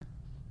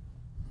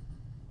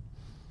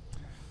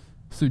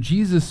So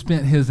Jesus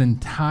spent his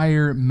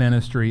entire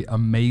ministry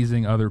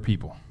amazing other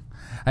people.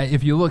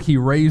 If you look, he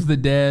raised the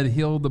dead,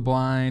 healed the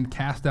blind,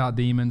 cast out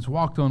demons,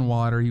 walked on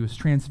water. He was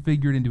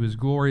transfigured into his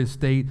glorious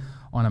state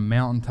on a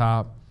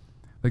mountaintop.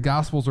 The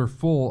Gospels are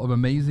full of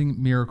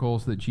amazing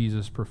miracles that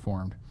Jesus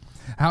performed.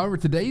 However,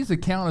 today's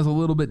account is a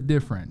little bit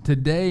different.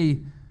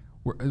 Today,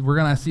 we're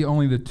going to see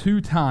only the 2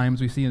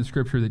 times we see in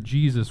Scripture that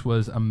Jesus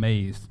was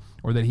amazed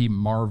or that he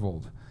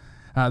marveled.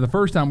 The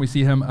first time we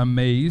see him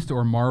amazed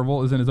or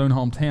marvel is in his own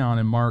hometown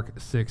in Mark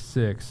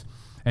 6:6.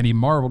 And he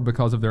marveled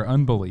because of their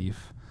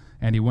unbelief,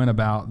 and he went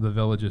about the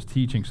villages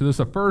teaching. So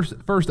the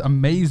first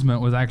amazement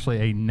was actually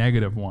a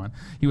negative one.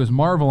 He was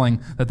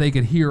marveling that they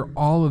could hear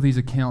all of these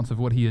accounts of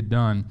what he had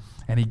done,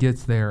 and he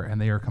gets there, and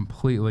they are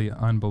completely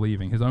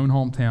unbelieving. His own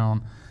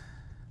hometown,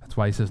 that's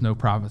why he says no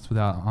prophet is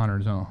without honor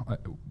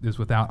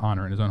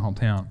in his own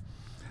hometown.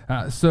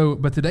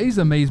 But today's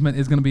amazement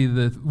is going to be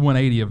the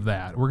 180 of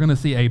that. We're going to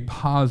see a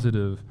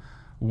positive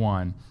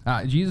one.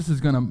 Jesus is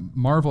going to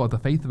marvel at the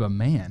faith of a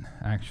man,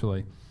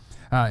 actually.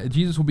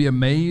 Jesus will be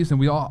amazed, and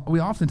we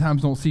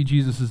oftentimes don't see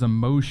Jesus'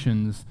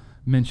 emotions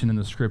mentioned in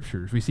the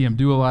Scriptures. We see him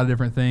do a lot of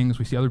different things.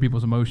 We see other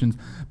people's emotions,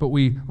 but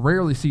we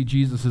rarely see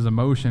Jesus'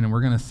 emotion, and we're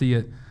going to see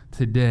it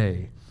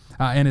today.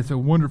 And it's a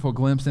wonderful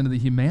glimpse into the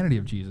humanity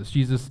of Jesus.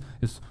 Jesus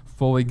is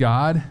fully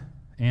God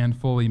and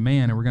fully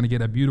man, and we're going to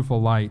get a beautiful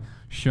light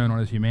shown on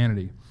his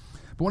humanity.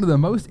 But one of the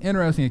most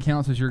interesting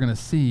accounts that you're going to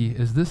see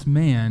is this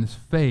man's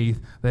faith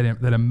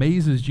that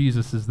amazes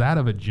Jesus is that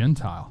of a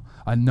Gentile,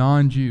 a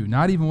non-Jew,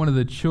 not even one of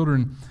the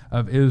children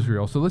of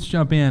Israel. So let's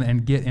jump in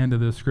and get into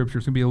this scripture.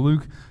 It's going to be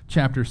Luke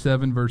chapter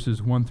 7,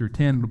 verses 1 through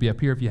 10. It'll be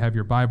up here. If you have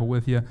your Bible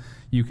with you,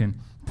 you can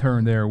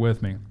turn there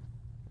with me.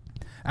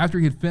 After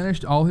he had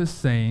finished all his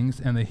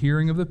sayings and the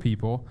hearing of the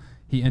people,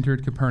 he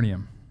entered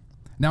Capernaum.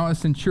 Now a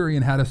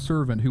centurion had a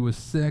servant who was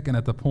sick and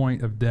at the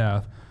point of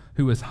death,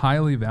 who was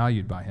highly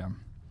valued by him.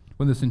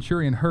 When the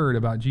centurion heard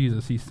about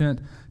Jesus, he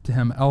sent to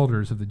him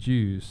elders of the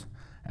Jews,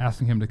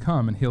 asking him to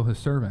come and heal his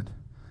servant.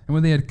 And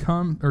when they had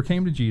came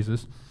to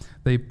Jesus,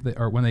 they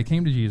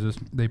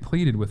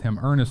pleaded with him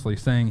earnestly,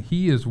 saying,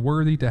 "He is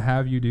worthy to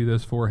have you do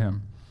this for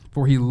him,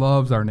 for he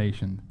loves our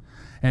nation,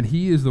 and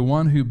he is the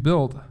one who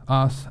built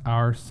us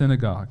our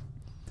synagogue."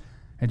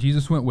 And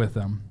Jesus went with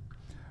them.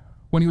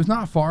 When he was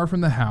not far from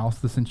the house,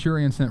 the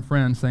centurion sent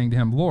friends, saying to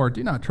him, "Lord,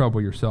 do not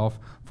trouble yourself,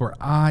 for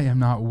I am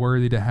not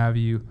worthy to have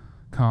you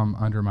come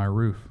under my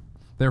roof.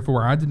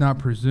 Therefore I did not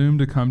presume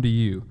to come to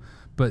you,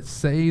 but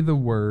say the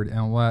word,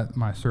 and let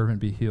my servant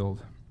be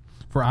healed.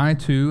 For I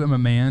too am a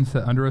man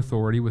set under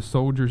authority, with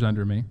soldiers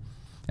under me.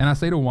 And I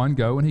say to one,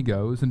 go, and he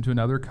goes, and to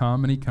another,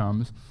 come, and he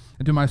comes,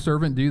 and to my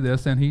servant, do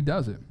this, and he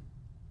does it."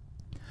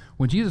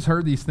 When Jesus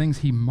heard these things,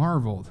 he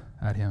marveled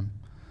at him,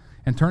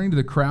 and turning to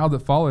the crowd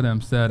that followed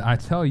him, said, "I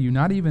tell you,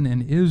 not even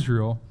in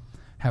Israel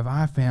have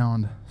I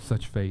found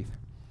such faith."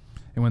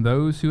 And when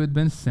those who had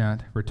been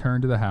sent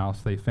returned to the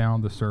house, they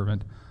found the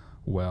servant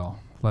well.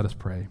 Let us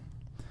pray.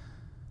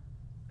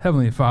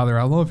 Heavenly Father,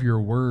 I love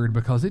your word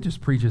because it just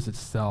preaches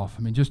itself.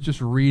 I mean,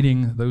 just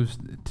reading those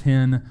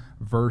 10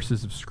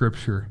 verses of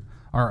Scripture,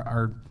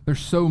 there's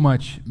so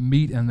much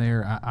meat in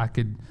there. I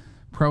could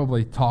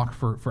probably talk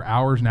for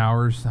hours and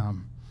hours.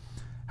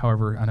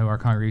 However, I know our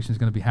congregation is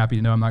going to be happy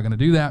to know I'm not going to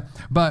do that.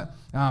 But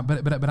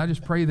I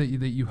just pray that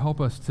you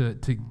help us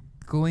to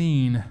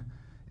glean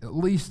at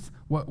least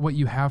what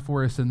you have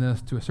for us in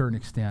this to a certain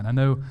extent. I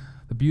know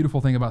the beautiful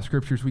thing about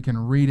Scripture is we can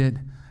read it,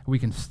 we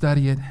can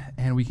study it,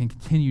 and we can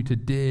continue to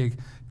dig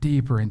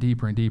deeper and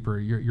deeper and deeper.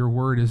 Your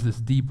word is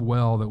this deep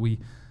well that we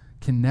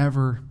can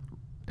never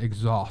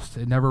exhaust.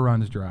 It never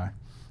runs dry.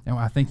 And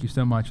I thank you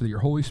so much that your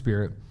Holy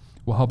Spirit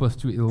will help us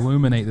to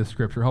illuminate this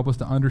Scripture, help us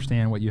to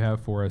understand what you have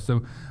for us.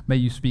 So may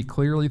you speak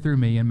clearly through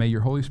me, and may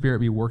your Holy Spirit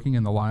be working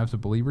in the lives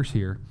of believers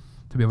here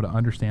to be able to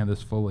understand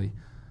this fully.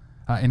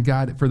 And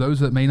God, for those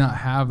that may not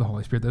have the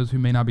Holy Spirit, those who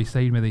may not be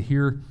saved, may they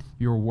hear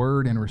your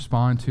word and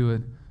respond to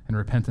it in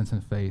repentance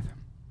and faith.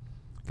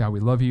 God,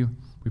 we love you,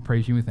 we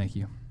praise you, and we thank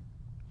you.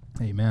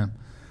 Amen.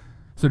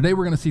 So today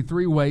we're going to see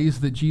 3 ways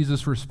that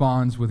Jesus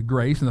responds with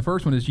grace. And the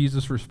first one is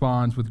Jesus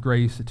responds with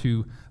grace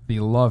to the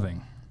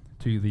loving.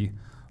 So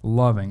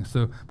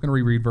I'm going to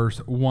reread verse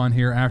 1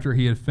 here. After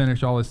he had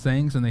finished all his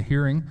sayings in the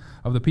hearing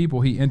of the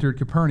people, he entered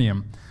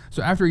Capernaum.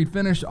 So after he'd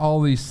finished all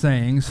these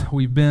sayings,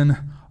 we've been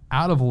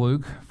out of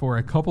Luke for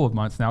a couple of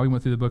months now. We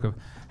went through the book of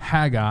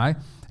Haggai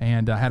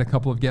and had a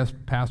couple of guest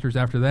pastors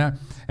after that.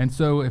 And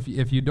so if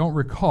you don't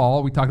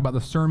recall, we talked about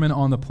the Sermon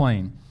on the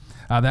Plain.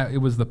 That it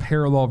was the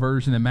parallel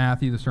version in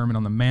Matthew, the Sermon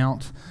on the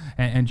Mount.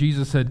 And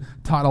Jesus had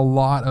taught a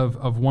lot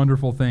of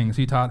wonderful things.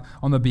 He taught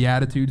on the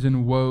Beatitudes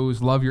and woes,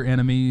 love your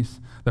enemies,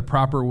 the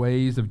proper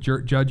ways of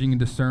judging and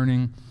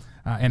discerning,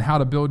 and how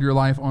to build your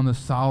life on the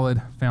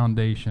solid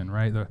foundation,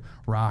 right? The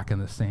rock and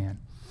the sand.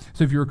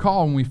 So if you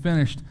recall, when we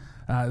finished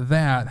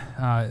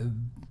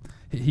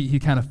he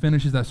kind of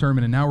finishes that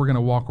sermon, and now we're going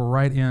to walk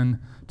right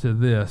into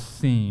this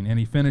scene, and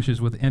he finishes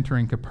with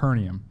entering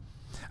Capernaum.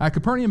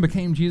 Capernaum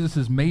became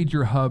Jesus'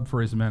 major hub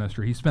for his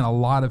ministry. He spent a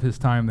lot of his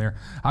time there.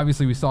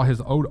 Obviously, we saw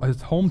his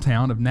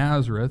hometown of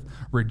Nazareth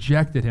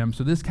rejected him,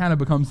 so this kind of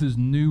becomes his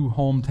new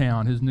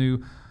hometown, his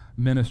new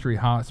ministry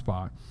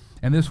hotspot.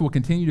 And this will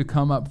continue to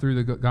come up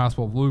through the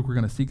Gospel of Luke. We're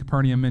going to see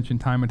Capernaum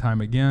mentioned time and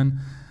time again.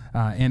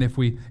 And if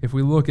we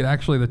look at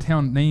actually the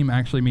town name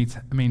actually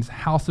means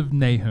house of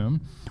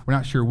Nahum. We're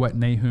not sure what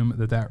Nahum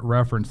that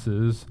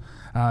references,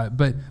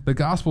 but the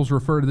Gospels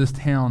refer to this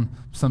town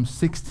some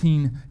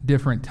 16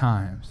 different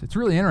times. It's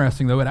really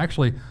interesting, though. It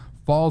actually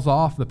falls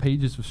off the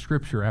pages of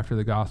Scripture after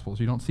the Gospels.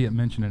 You don't see it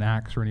mentioned in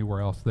Acts or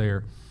anywhere else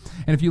there.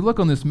 And if you look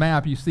on this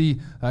map, you see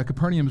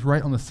Capernaum's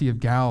right on the Sea of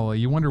Galilee.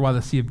 You wonder why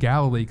the Sea of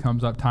Galilee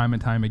comes up time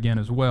and time again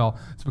as well.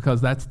 It's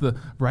because that's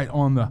right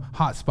on the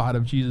hot spot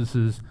of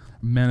Jesus'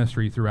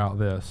 ministry throughout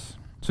this.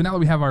 So now that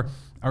we have our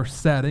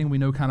setting, we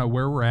know kind of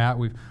where we're at,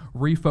 we've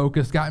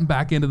refocused, gotten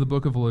back into the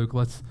book of Luke,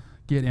 let's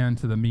get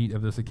into the meat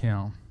of this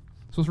account.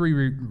 So let's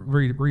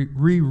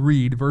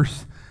reread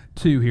verse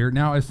 2 here.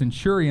 Now a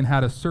centurion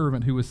had a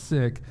servant who was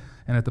sick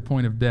and at the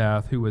point of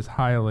death, who was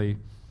highly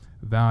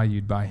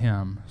valued by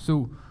him.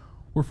 So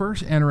we're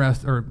first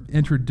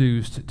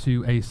introduced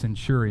to a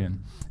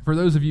centurion. For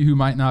those of you who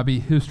might not be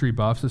history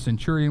buffs, a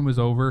centurion was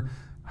over,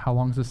 how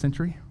long is a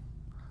century?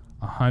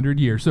 100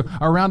 years. So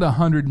around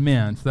 100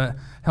 men. So that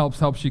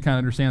helps you kind of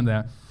understand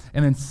that.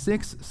 And then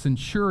 6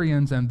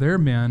 centurions and their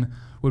men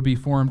would be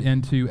formed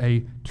into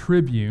a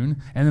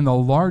tribune. And then the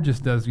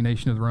largest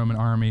designation of the Roman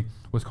army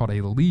was called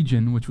a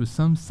legion, which was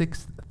some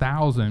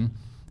 6,000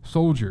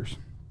 soldiers.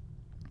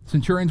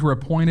 Centurions were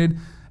appointed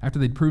after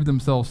they'd proved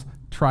themselves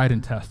tried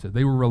and tested.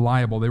 They were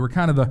reliable. They were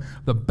kind of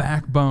the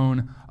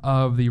backbone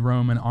of the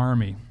Roman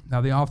army. Now,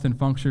 they often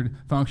functioned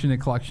a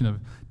collection of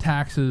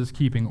taxes,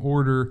 keeping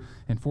order,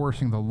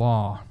 enforcing the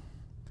law.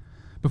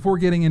 Before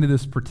getting into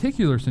this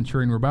particular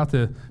centurion we're about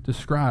to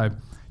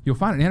describe, you'll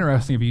find it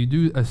interesting if you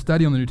do a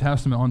study on the New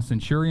Testament on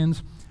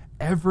centurions,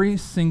 every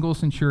single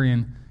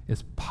centurion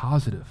is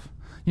positive.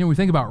 You know, we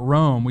think about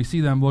Rome, we see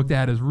them looked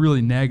at as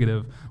really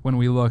negative when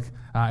we look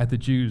at the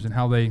Jews and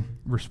how they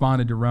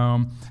responded to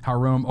Rome, how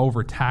Rome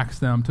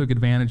overtaxed them, took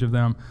advantage of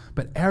them.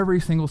 But every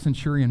single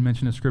centurion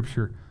mentioned in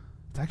Scripture,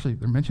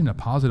 they're mentioned in a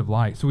positive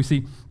light. So we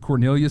see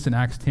Cornelius in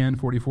Acts 10,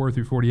 44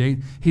 through 48.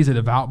 He's a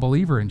devout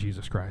believer in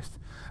Jesus Christ.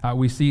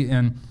 We see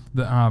Mark,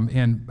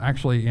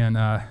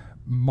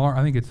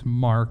 I think it's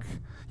Mark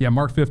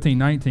 15,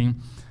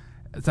 19.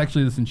 It's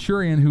actually the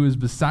centurion who is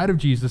beside of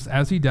Jesus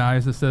as he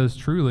dies that says,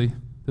 truly,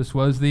 this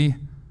was the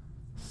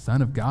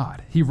Son of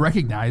God. He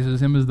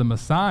recognizes him as the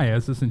Messiah,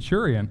 as a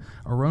centurion,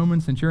 a Roman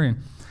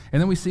centurion.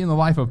 And then we see in the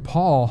life of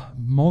Paul,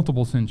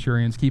 multiple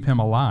centurions keep him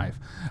alive.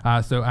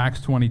 So Acts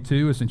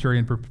 22, a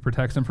centurion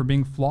protects him from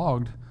being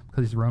flogged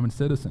because he's a Roman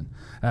citizen.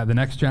 The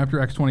next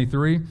chapter, Acts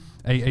 23,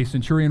 a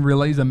centurion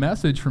relays a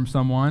message from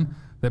someone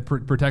that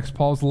protects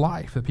Paul's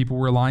life, that people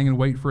were lying in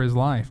wait for his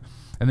life.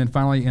 And then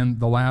finally in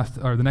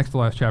the next to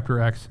last chapter,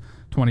 Acts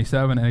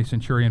 27, a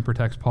centurion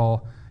protects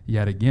Paul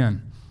yet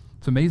again.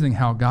 It's amazing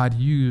how God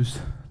used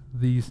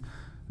these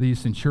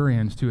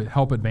centurions to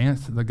help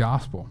advance the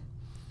gospel.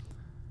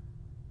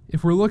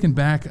 If we're looking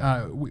back,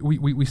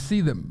 we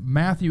see that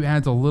Matthew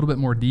adds a little bit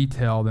more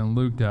detail than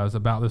Luke does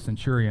about the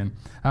centurion.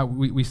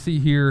 We see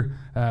here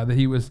that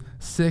he was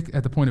sick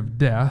at the point of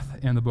death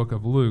in the book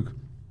of Luke.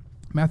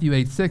 Matthew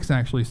 8:6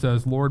 actually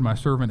says, Lord, my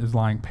servant is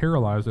lying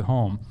paralyzed at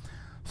home,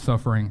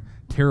 suffering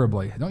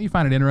terribly. Don't you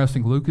find it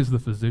interesting? Luke is the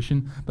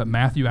physician, but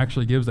Matthew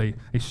actually gives a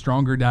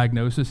stronger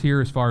diagnosis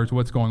here as far as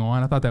what's going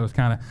on. I thought that was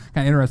kind of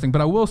interesting.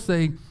 But I will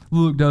say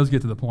Luke does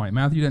get to the point.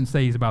 Matthew doesn't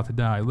say he's about to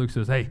die. Luke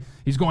says, hey,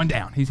 he's going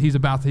down. He's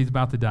about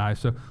to die.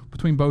 So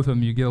between both of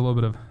them, you get a little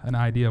bit of an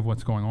idea of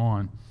what's going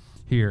on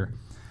here.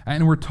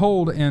 And we're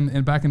told,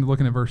 and back into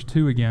looking at verse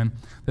 2 again,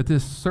 that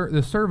this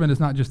servant is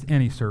not just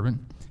any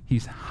servant.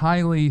 He's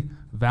highly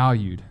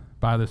valued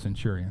by the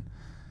centurion.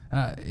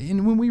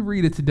 And when we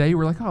read it today,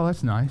 we're like, oh,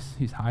 that's nice.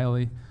 He's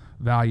highly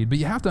valued. But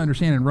you have to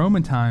understand, in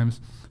Roman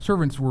times,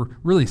 servants were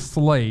really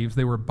slaves.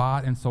 They were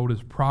bought and sold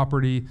as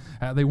property.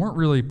 They weren't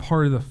really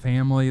part of the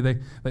family. They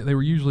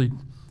were usually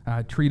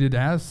treated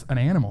as an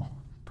animal,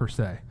 per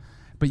se.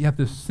 But yet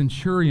this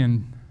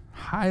centurion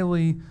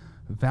highly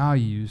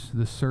values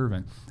this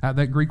servant.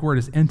 That Greek word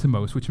is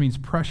entomos, which means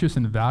precious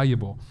and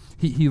valuable.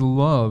 He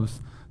loves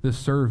this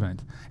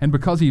servant. And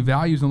because he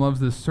values and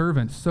loves this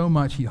servant so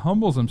much, he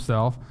humbles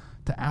himself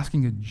to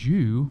asking a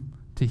Jew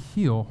to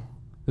heal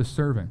this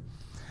servant.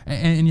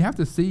 And you have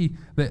to see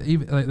that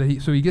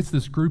so he gets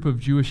this group of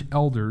Jewish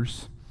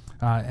elders,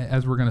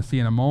 as we're going to see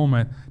in a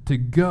moment, to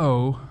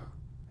go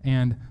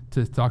and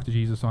to talk to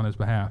Jesus on his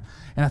behalf.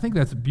 And I think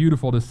that's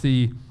beautiful to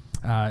see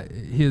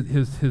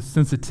his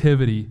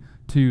sensitivity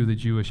to the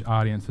Jewish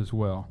audience as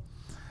well.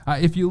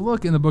 If you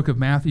look in the book of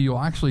Matthew, you'll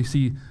actually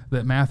see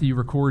that Matthew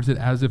records it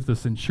as if the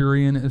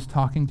centurion is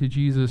talking to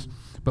Jesus,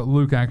 but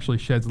Luke actually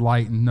sheds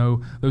light and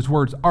those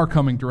words are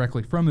coming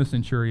directly from the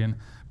centurion,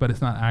 but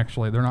it's not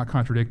actually, they're not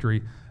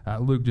contradictory.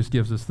 Luke just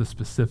gives us the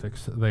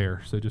specifics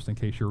there, so just in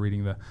case you're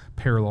reading the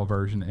parallel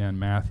version in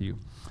Matthew.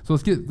 So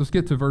let's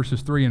get to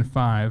verses 3 and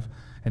 5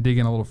 and dig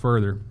in a little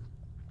further.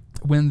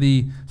 When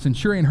the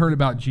centurion heard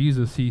about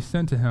Jesus, he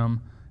sent to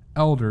him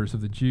elders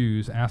of the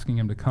Jews, asking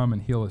him to come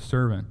and heal his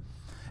servant.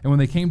 And when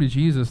they came to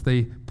Jesus,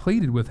 they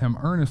pleaded with him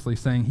earnestly,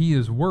 saying, "He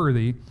is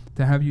worthy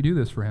to have you do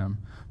this for him,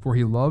 for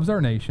he loves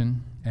our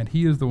nation, and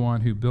he is the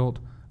one who built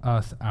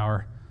us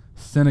our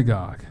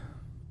synagogue."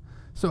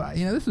 So,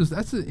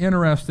 that's an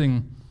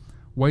interesting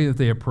way that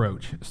they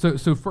approach. So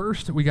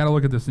first, we got to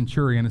look at the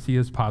centurion and see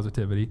his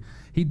positivity.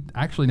 He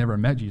actually never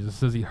met Jesus. It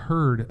says he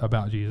heard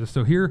about Jesus.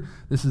 So here,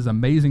 this is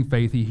amazing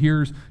faith. He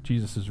hears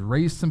Jesus has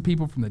raised some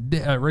people from the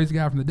dead, raised a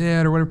guy from the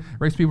dead or whatever,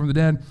 raised people from the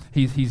dead.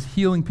 He's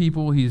healing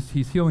people. He's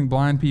healing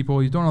blind people.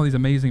 He's doing all these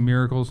amazing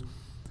miracles.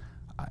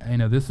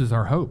 This is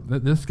our hope.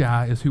 That this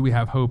guy is who we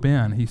have hope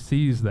in. He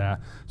sees that.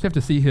 So you have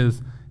to see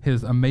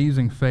his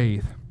amazing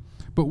faith.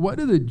 But what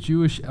do the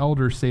Jewish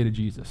elders say to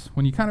Jesus?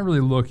 When you kind of really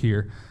look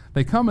here,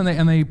 they come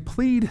and they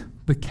plead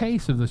the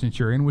case of the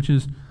centurion, which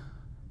is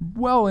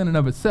well in and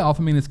of itself.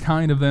 I mean, it's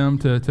kind of them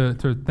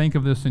to think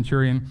of this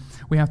centurion.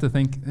 We have to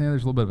think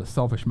there's a little bit of a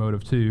selfish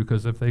motive too,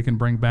 because if they can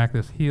bring back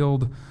this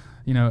healed,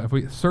 if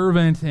we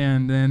servant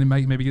and then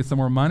maybe get some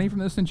more money from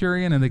this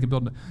centurion and they can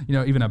build,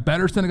 even a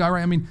better synagogue,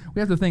 right? I mean, we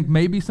have to think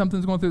maybe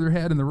something's going through their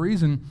head, and the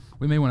reason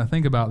we may want to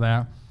think about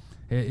that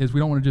is we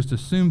don't want to just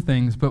assume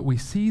things, but we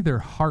see their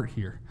heart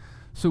here.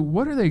 So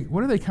what are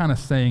they kind of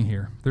saying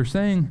here? They're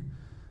saying,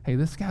 hey,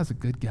 this guy's a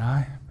good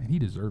guy, and he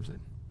deserves it.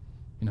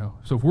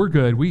 So if we're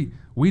good, we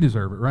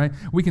deserve it, right?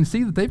 We can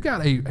see that they've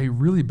got a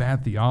really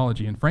bad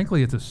theology, and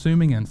frankly, it's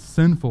assuming and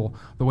sinful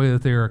the way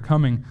that they are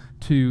coming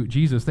to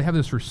Jesus. They have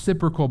this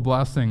reciprocal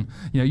blessing.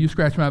 You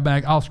scratch my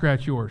back, I'll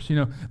scratch yours.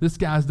 This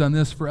guy's done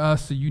this for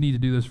us, so you need to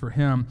do this for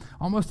him.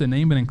 Almost a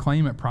name it and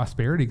claim it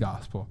prosperity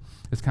gospel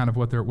is kind of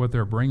what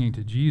they're bringing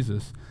to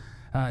Jesus.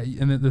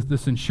 And the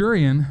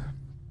centurion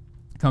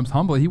comes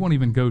humbly. He won't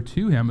even go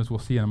to him, as we'll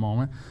see in a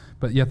moment.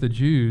 But yet the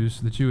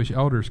Jewish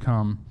elders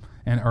come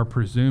and are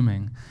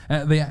presuming.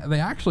 They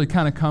actually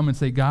kind of come and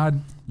say,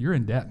 God, you're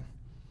in debt.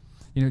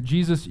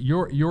 Jesus,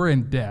 you're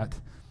in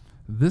debt.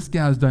 This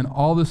guy's done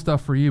all this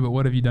stuff for you, but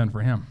what have you done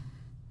for him?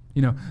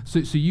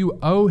 So you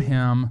owe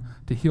him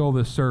to heal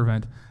this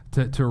servant,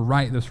 to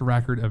write this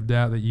record of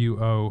debt that you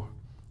owe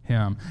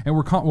him. And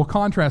we'll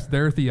contrast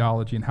their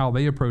theology and how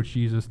they approach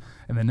Jesus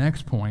in the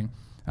next point,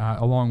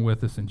 along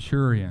with the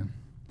centurion.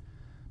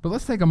 But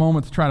let's take a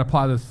moment to try to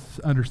apply this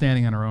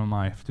understanding in our own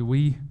life. Do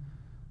we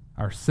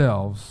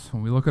ourselves,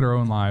 when we look at our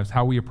own lives,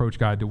 how we approach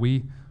God, do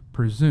we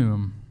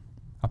presume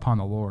upon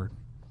the Lord?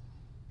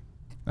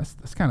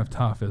 That's kind of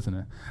tough, isn't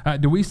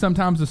it? Do we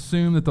sometimes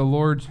assume that the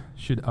Lord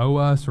should owe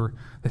us, or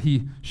that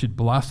he should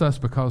bless us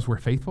because we're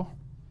faithful,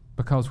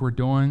 because we're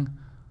doing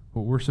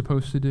what we're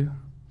supposed to do?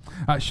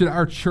 Should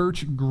our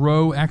church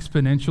grow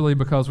exponentially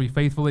because we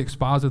faithfully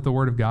exposit the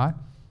Word of God?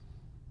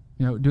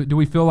 Do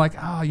we feel like,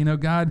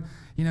 God,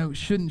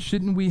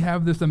 shouldn't we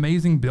have this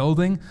amazing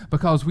building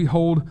because we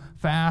hold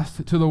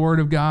fast to the Word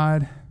of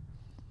God?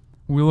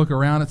 When we look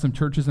around at some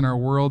churches in our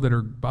world that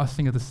are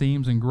busting at the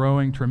seams and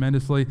growing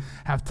tremendously,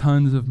 have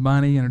tons of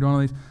money and are doing all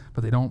these,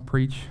 but they don't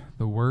preach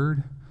the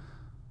Word,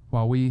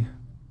 while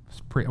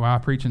I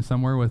preach in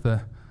somewhere with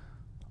a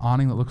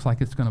awning that looks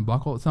like it's going to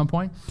buckle at some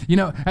point.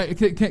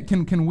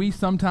 Can we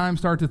sometimes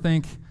start to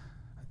think,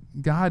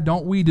 God,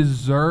 don't we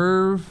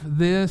deserve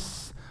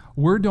this?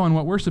 We're doing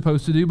what we're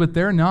supposed to do, but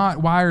they're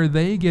not. Why are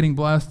they getting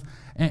blessed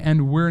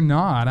and we're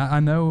not?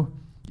 I know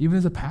even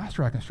as a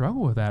pastor, I can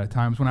struggle with that at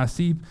times when I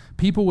see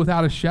people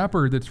without a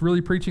shepherd that's really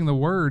preaching the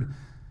Word,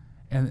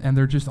 and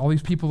they're just, all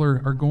these people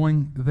are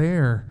going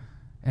there,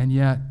 and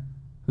yet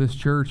this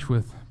church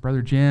with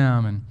Brother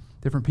Jim and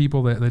different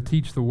people that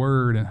teach the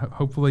Word, and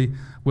hopefully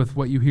with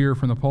what you hear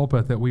from the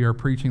pulpit that we are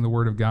preaching the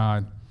Word of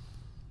God.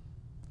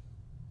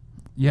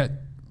 Yet,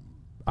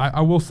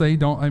 I will say,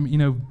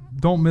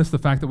 don't miss the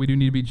fact that we do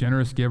need to be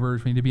generous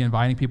givers. We need to be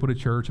inviting people to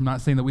church. I'm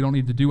not saying that we don't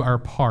need to do our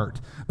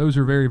part. Those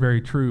are very,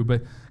 very true.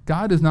 But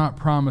God does not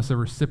promise a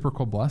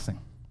reciprocal blessing.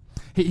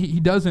 He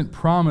doesn't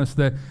promise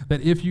that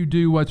if you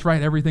do what's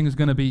right, everything is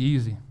going to be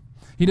easy.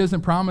 He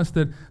doesn't promise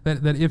that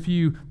if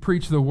you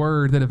preach the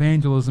Word, that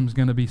evangelism is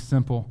going to be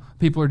simple.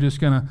 People are just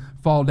going to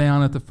fall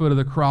down at the foot of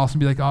the cross and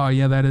be like, oh,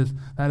 yeah, that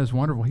is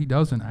wonderful. He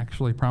doesn't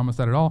actually promise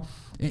that at all.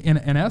 In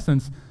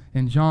essence,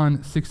 in John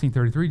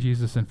 16:33,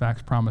 Jesus, in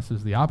fact,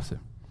 promises the opposite.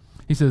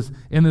 He says,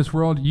 in this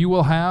world, you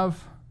will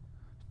have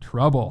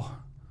trouble.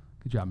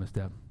 Good job, Miss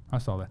Deb. I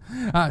saw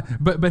that.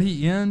 But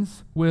he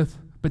ends with,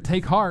 but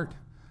take heart,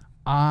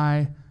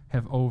 I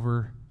have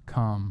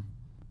overcome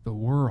the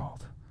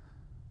world.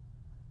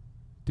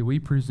 Do we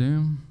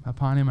presume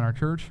upon him in our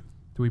church?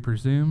 Do we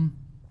presume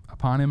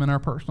upon him in our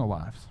personal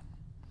lives?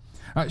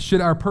 Should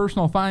our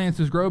personal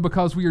finances grow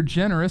because we are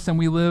generous and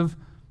we live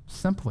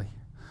simply?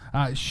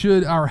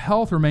 Should our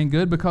health remain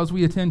good because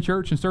we attend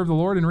church and serve the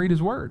Lord and read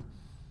his word?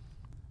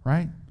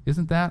 Right?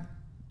 Isn't that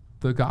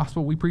the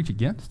gospel we preach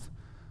against?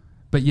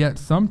 But yet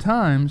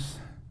sometimes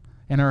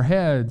in our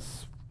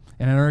heads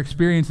and in our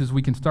experiences,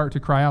 we can start to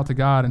cry out to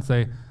God and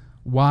say,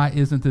 why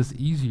isn't this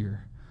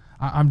easier?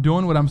 I'm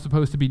doing what I'm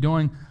supposed to be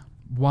doing.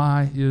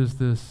 Why is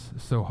this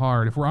so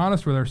hard? If we're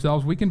honest with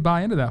ourselves, we can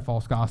buy into that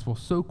false gospel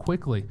so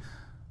quickly,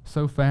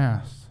 so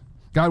fast.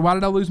 God, why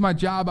did I lose my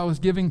job? I was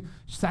giving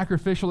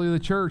sacrificially to the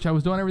church. I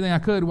was doing everything I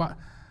could. Why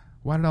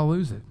did I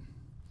lose it?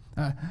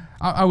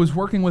 I was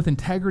working with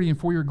integrity and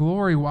for your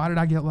glory. Why did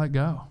I get let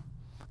go?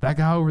 That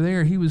guy over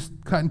there, he was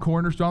cutting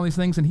corners, doing all these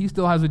things, and he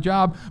still has a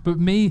job. But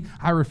me,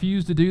 I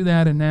refused to do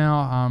that, and now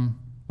I'm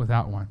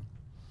without one.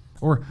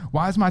 Or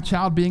why is my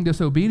child being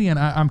disobedient?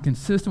 I'm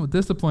consistent with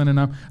discipline, and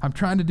I'm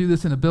trying to do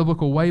this in a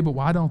biblical way, but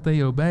why don't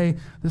they obey?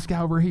 This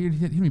guy over here, he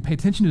didn't even pay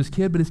attention to his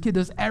kid, but his kid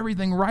does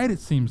everything right, it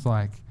seems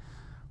like.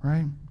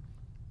 Right?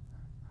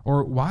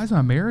 Or why is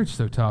my marriage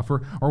so tough?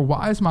 Or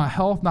why is my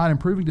health not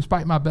improving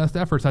despite my best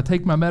efforts? I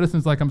take my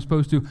medicines like I'm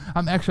supposed to.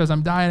 I'm exercising,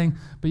 I'm dieting,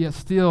 but yet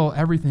still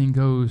everything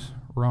goes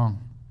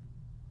wrong.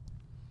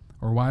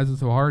 Or why is it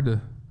so hard to ...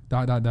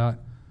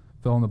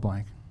 fill in the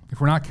blank? If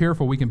we're not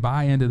careful, we can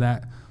buy into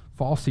that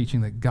false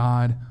teaching that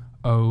God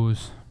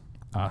owes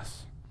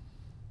us.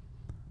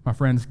 My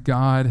friends,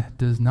 God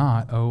does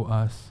not owe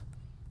us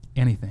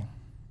anything.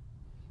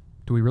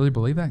 Do we really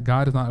believe that?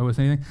 God does not owe us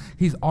anything.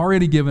 He's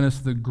already given us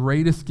the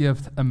greatest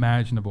gift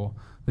imaginable,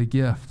 the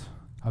gift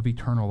of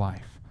eternal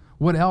life.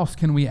 What else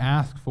can we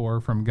ask for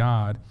from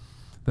God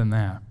than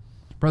that?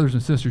 Brothers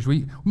and sisters,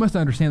 we must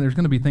understand there's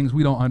going to be things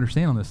we don't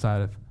understand on this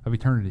side of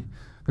eternity.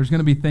 There's going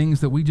to be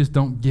things that we just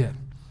don't get.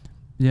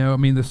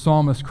 The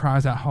psalmist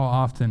cries out how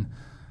often,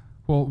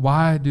 well,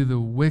 why do the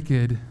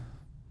wicked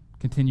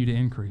continue to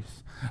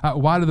increase?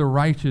 Why do the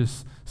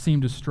righteous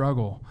seem to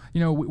struggle?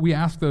 We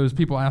ask those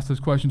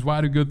questions.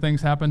 Why do good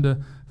things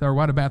happen or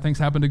why do bad things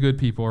happen to good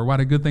people? Or why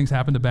do good things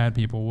happen to bad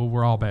people? Well,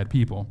 we're all bad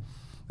people,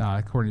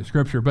 according to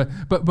Scripture. But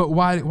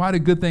why do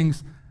good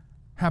things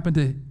happen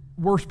to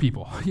worse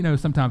people?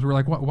 Sometimes we're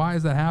like, why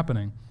is that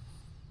happening?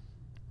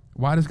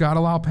 Why does God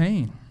allow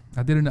pain?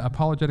 I did an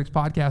apologetics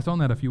podcast on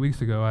that a few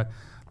weeks ago. I'd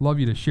love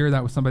you to share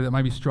that with somebody that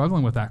might be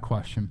struggling with that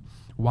question.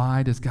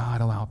 Why does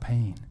God allow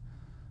pain?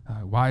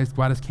 Why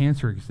does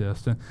cancer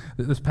exist? And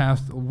this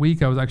past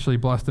week, I was actually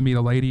blessed to meet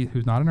a lady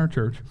who's not in our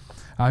church,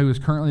 who is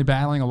currently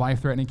battling a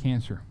life-threatening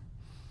cancer.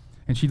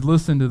 And she'd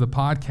listened to the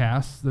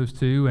podcasts, those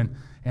two, and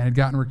had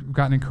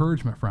gotten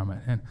encouragement from it.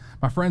 And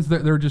my friends,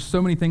 there are just so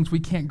many things we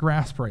can't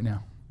grasp right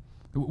now.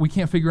 We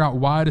can't figure out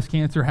why does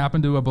cancer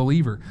happen to a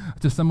believer,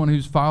 to someone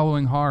who's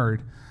following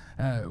hard.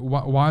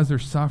 Why is there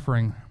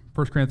suffering?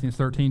 1 Corinthians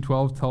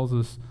 13:12 tells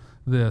us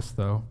this,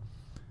 though.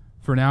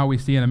 For now we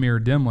see in a mirror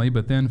dimly,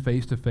 but then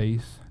face to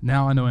face.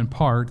 Now I know in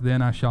part,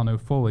 then I shall know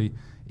fully,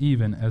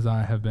 even as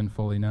I have been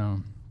fully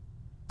known.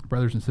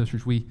 Brothers and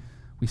sisters, we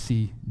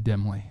see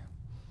dimly.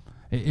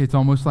 It's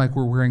almost like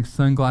we're wearing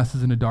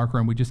sunglasses in a dark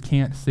room. We just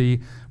can't see,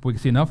 but we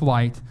can see enough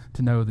light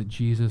to know that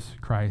Jesus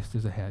Christ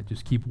is ahead.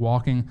 Just keep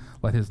walking.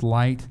 Let his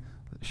light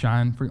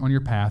shine on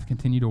your path.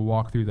 Continue to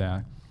walk through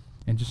that.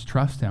 And just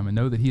trust him and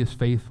know that he is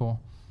faithful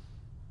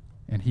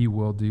and he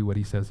will do what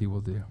he says he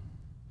will do.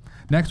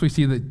 Next, we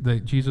see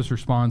that Jesus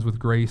responds with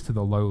grace to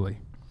the lowly.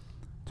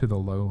 To the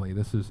lowly.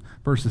 This is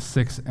verses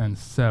 6 and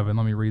 7.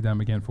 Let me read them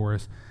again for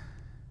us.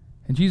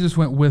 And Jesus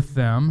went with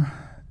them.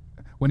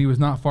 When he was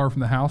not far from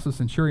the house, the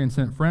centurion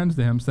sent friends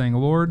to him, saying,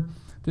 Lord,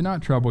 do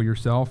not trouble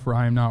yourself, for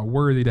I am not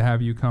worthy to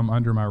have you come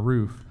under my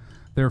roof.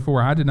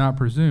 Therefore I did not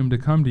presume to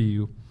come to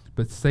you,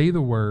 but say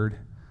the word,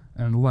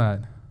 and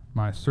let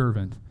my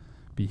servant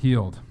be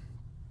healed.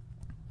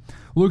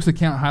 Luke's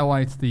account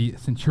highlights the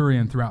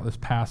centurion throughout this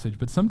passage,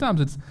 but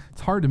sometimes it's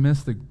hard to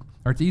miss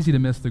it's easy to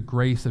miss the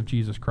grace of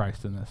Jesus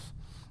Christ in this.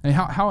 And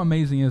how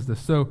amazing is this?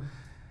 So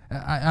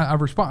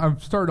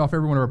I've started off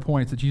every one of our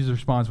points that Jesus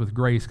responds with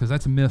grace, because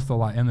that's missed a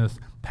lot in this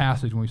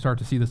passage when we start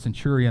to see the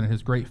centurion and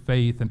his great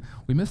faith, and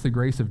we miss the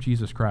grace of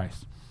Jesus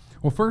Christ.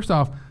 Well, first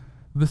off,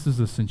 this is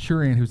a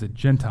centurion who's a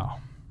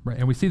Gentile, right?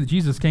 And we see that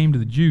Jesus came to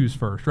the Jews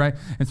first, right?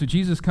 And so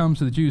Jesus comes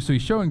to the Jews, so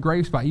he's showing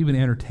grace by even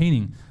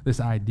entertaining this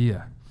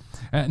idea.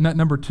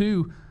 Number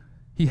two,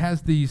 he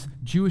has these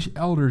Jewish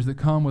elders that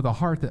come with a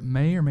heart that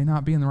may or may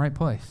not be in the right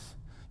place.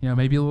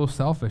 Maybe a little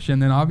selfish.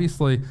 And then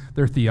obviously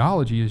their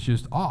theology is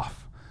just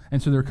off.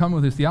 And so they're coming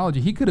with his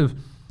theology. He could have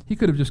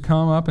just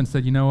come up and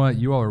said, you know what,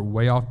 you all are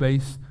way off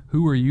base.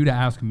 Who are you to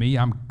ask me?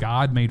 I'm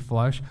God made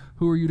flesh.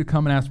 Who are you to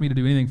come and ask me to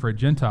do anything for a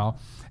Gentile?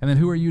 And then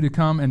who are you to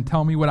come and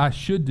tell me what I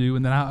should do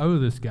and that I owe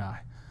this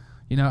guy?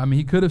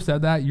 He could have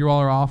said that. You all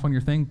are off on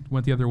your thing,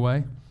 went the other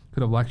way.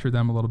 Could have lectured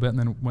them a little bit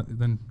and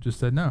then just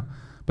said no.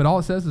 But all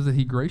it says is that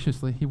he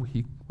graciously, he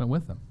went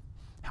with them.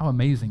 How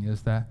amazing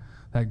is that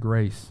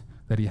grace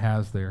that he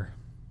has there?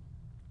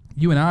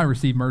 You and I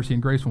receive mercy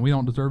and grace when we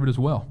don't deserve it as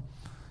well.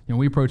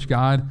 We approach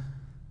God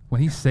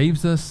when he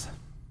saves us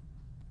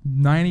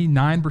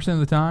 99% of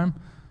the time.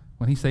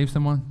 When he saves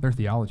someone, their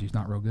theology is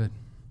not real good.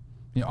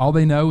 All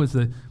they know is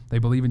that they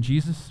believe in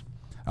Jesus.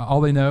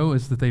 All they know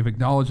is that they've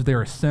acknowledged that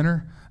they're a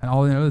sinner, and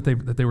all they know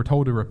that they were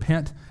told to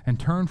repent and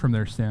turn from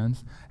their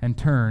sins and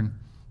turn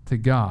to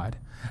God.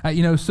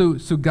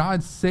 So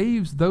God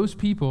saves those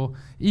people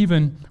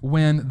even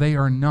when they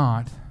are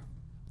not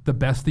the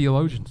best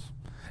theologians,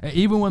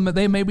 even when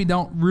they maybe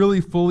don't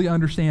really fully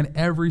understand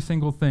every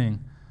single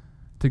thing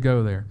to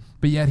go there.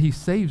 But yet he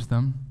saves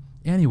them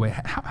anyway.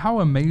 How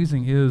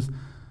amazing is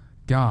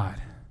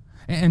God?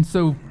 And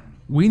so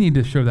we need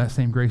to show that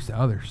same grace to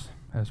others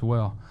as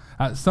well.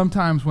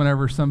 Sometimes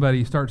whenever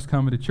somebody starts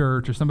coming to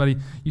church or somebody,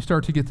 you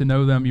start to get to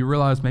know them, you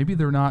realize maybe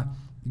they're not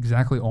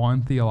exactly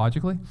on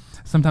theologically.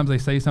 Sometimes they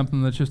say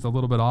something that's just a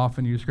little bit off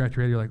and you scratch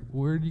your head, you're like,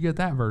 where did you get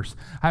that verse?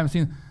 I haven't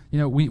seen,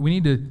 we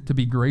need to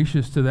be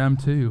gracious to them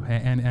too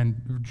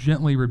and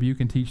gently rebuke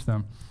and teach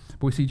them.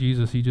 But we see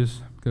Jesus, he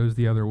just goes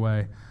the other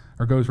way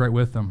or goes right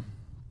with them.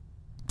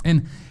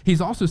 And he's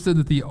also said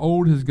that the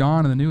old has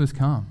gone and the new has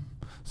come.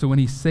 So when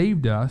he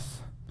saved us,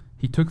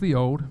 he took the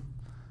old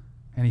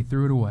and he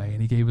threw it away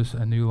and he gave us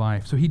a new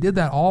life. So he did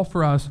that all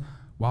for us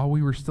while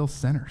we were still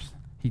sinners.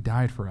 He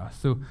died for us.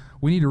 So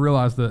we need to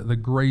realize the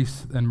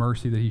grace and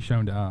mercy that he's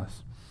shown to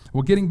us.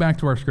 Well, getting back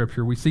to our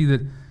scripture, we see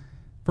that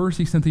first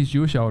he sent these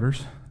Jewish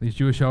elders. These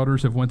Jewish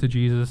elders have went to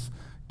Jesus,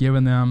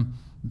 given them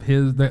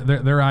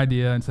their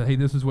idea and said, hey,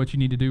 this is what you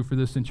need to do for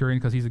this centurion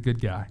because he's a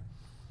good guy.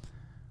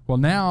 Well,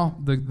 now,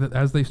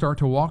 as they start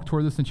to walk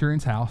toward the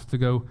centurion's house to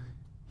go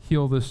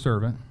heal this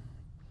servant,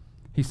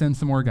 he sends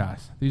some more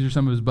guys. These are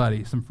some of his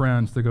buddies, some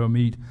friends to go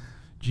meet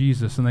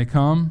Jesus. And they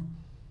come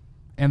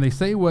and they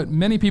say what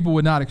many people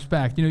would not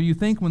expect. You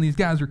think when these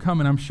guys are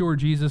coming, I'm sure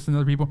Jesus and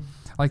other people,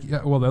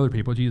 the other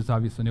people, Jesus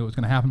obviously knew what was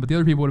going to happen, but the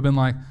other people would have been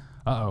like,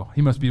 uh-oh,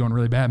 he must be doing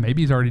really bad.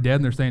 Maybe he's already dead,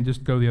 and they're saying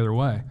just go the other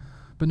way.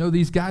 But no,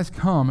 these guys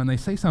come and they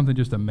say something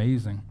just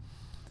amazing.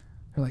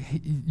 They're like,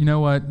 hey, you know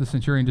what? The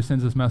centurion just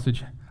sends this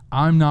message.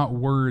 I'm not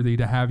worthy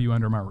to have you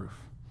under my roof.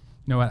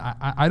 You know what?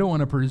 I don't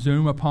want to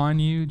presume upon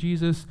you,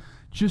 Jesus.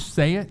 Just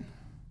say it,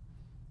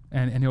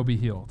 and he'll be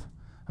healed.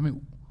 I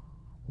mean,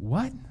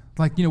 what?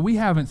 We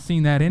haven't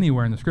seen that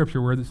anywhere in the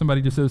scripture where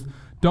somebody just says,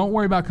 don't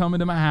worry about coming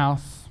to my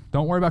house.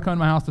 Don't worry about coming to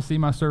my house to see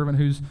my servant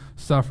who's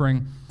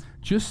suffering.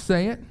 Just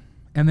say it.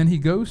 And then he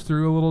goes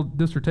through a little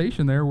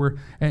dissertation there where,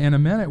 in a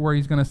minute, where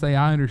he's going to say,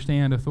 I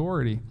understand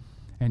authority,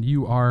 and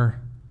you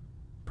are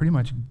pretty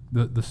much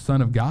the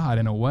Son of God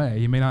in a way.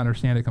 You may not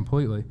understand it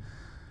completely.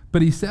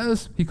 But he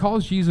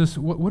calls Jesus,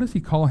 what does he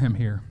call him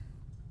here?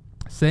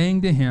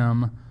 Saying to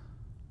him,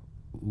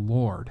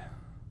 Lord.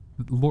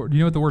 Lord, do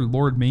you know what the word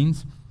Lord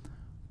means?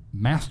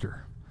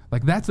 Master.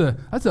 That's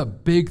a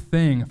big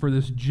thing for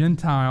this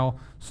Gentile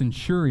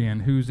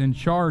centurion who's in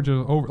charge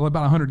of over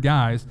about 100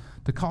 guys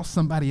to call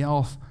somebody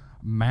else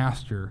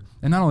master.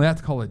 And not only that,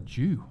 to call a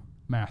Jew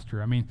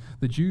master. I mean,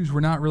 the Jews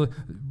were not really,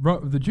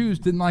 the Jews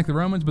didn't like the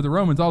Romans, but the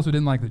Romans also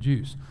didn't like the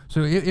Jews.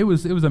 So it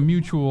was a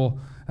mutual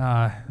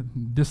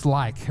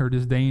dislike or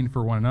disdain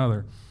for one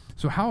another.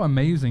 So how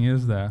amazing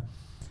is that?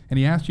 And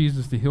he asked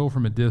Jesus to heal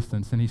from a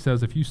distance, and he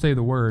says, if you say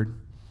the word,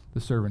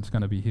 the servant's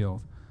going to be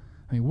healed.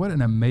 I mean, what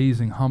an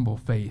amazing, humble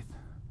faith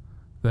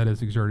that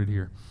is exerted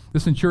here.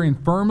 The centurion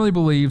firmly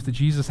believes that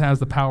Jesus has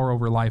the power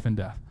over life and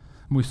death.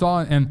 And we saw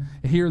and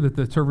here that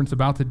the servant's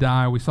about to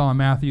die. We saw in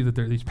Matthew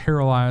that he's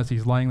paralyzed.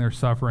 He's laying there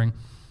suffering.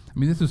 I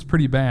mean, this is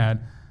pretty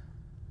bad.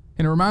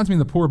 And it reminds me of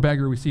the poor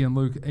beggar we see in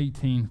Luke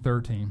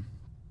 18:13.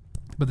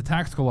 But the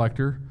tax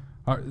collector,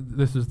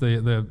 this is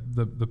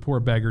the poor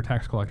beggar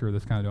tax collector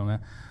that's kind of doing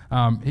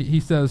that. He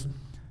says,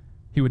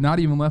 he would not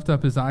even lift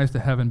up his eyes to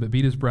heaven, but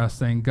beat his breast,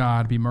 saying,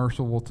 God, be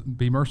merciful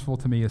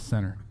to me, a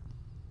sinner.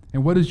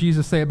 And what does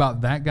Jesus say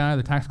about that guy,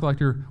 the tax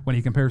collector, when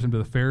he compares him to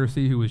the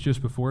Pharisee who was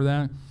just before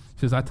that? He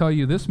says, I tell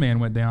you, this man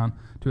went down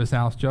to his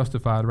house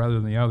justified rather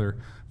than the other.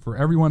 For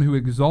everyone who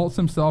exalts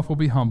himself will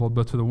be humbled,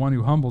 but to the one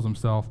who humbles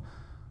himself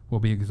will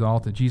be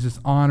exalted. Jesus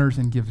honors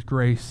and gives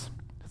grace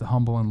to the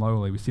humble and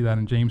lowly. We see that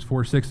in James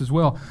 4:6 as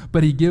well.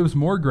 But he gives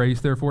more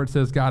grace. Therefore, it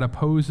says, God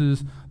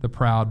opposes the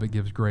proud, but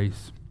gives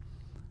grace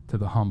to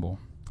the humble.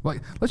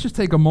 Let's just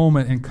take a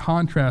moment and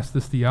contrast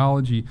this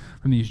theology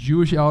from these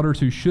Jewish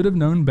elders who should have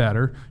known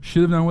better,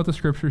 should have known what the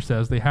scripture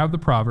says. They have the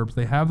Proverbs,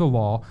 they have the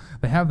law,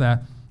 they have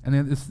that. And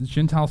then this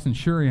Gentile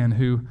centurion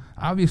who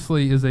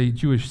obviously is a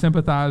Jewish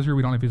sympathizer.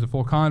 We don't know if he's a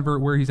full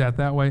convert, where he's at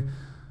that way.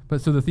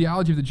 But so the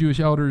theology of the Jewish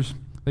elders,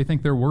 they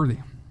think they're worthy.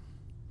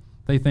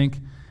 They think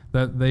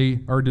that they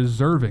are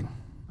deserving.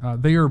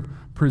 They are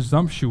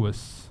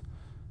presumptuous.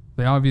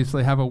 They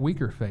obviously have a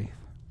weaker faith.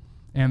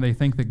 And they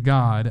think that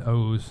God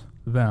owes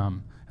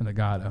them and that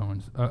God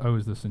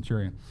owes the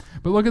centurion.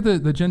 But look at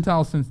the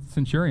Gentile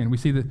centurion. We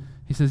see that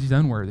he says he's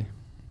unworthy.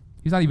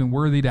 He's not even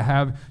worthy to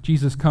have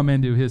Jesus come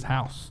into his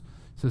house.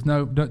 He says,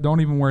 no, don't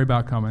even worry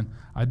about coming.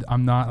 I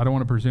don't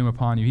want to presume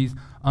upon you. He's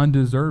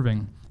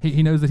undeserving.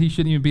 He knows that he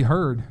shouldn't even be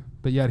heard,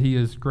 but yet he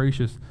is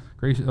gracious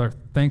or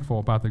thankful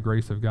about the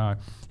grace of God.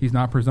 He's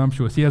not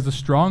presumptuous. He has a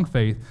strong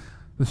faith,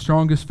 the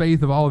strongest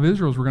faith of all of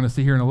Israel, as we're going to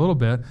see here in a little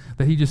bit,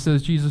 that he just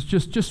says, Jesus,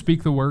 just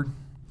speak the word.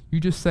 You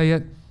just say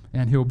it,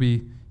 and he'll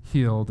be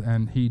healed.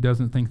 And he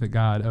doesn't think that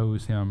God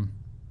owes him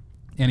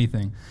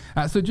anything.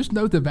 So just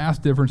note the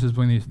vast differences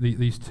between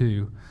these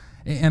two.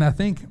 And I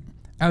think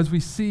as we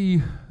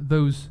see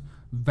those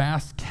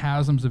vast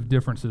chasms of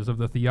differences of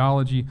the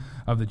theology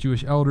of the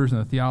Jewish elders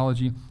and the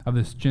theology of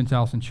this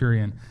Gentile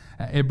centurion,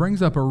 it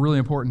brings up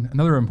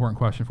another important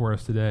question for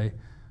us today.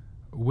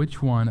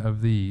 Which one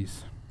of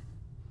these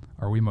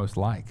are we most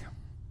like?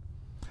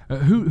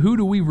 Who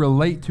do we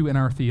relate to in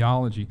our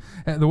theology?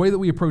 The way that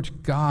we approach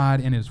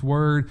God in His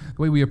Word,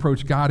 the way we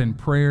approach God in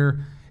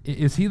prayer,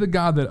 is He the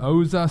God that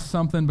owes us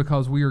something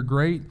because we are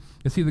great?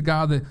 Is He the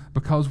God that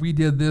because we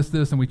did this,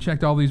 and we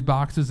checked all these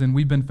boxes and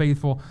we've been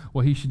faithful,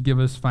 well, He should give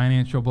us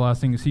financial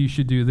blessings, He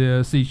should do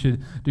this, He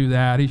should do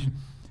that.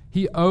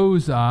 He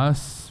owes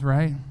us,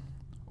 right?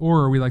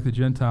 Or are we like the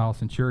Gentile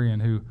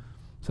centurion who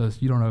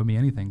says, you don't owe me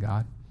anything,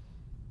 God.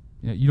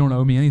 You don't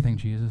owe me anything,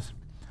 Jesus.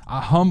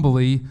 I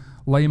humbly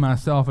lay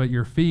myself at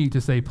your feet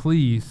to say,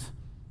 please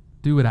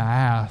do what I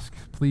ask.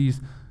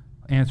 Please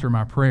answer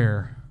my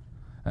prayer.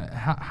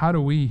 How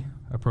do we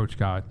approach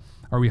God?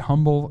 Are we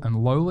humble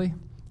and lowly,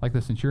 like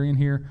the centurion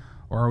here,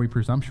 or are we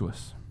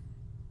presumptuous,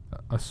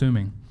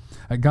 assuming?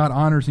 God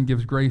honors and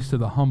gives grace to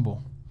the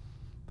humble,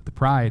 but the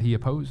pride He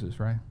opposes,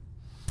 right?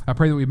 I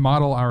pray that we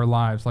model our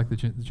lives like the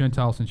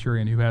Gentile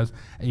centurion who has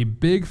a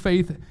big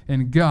faith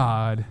in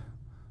God,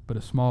 but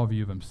a small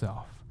view of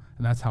himself.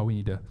 And that's how we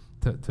need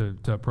to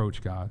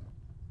approach God.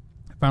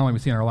 Finally, we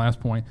see in our last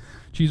point,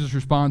 Jesus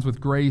responds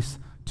with grace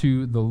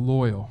to the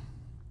loyal.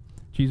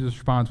 Jesus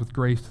responds with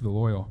grace to the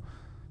loyal.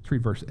 Let's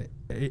read verse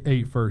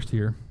 8 first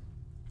here.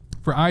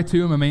 For I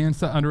too am a man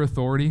set under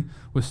authority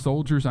with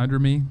soldiers under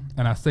me,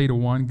 and I say to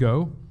one,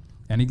 go,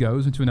 and he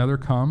goes, and to another,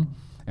 come,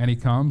 and he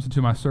comes, and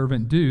to my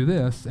servant, do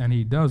this, and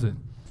he does it.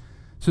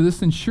 So this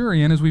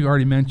centurion, as we've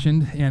already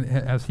mentioned, and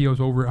as he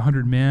was over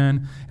 100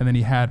 men, and then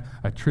he had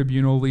a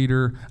tribunal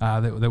leader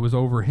that was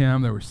over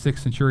him. There were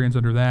 6 centurions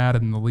under that,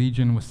 and the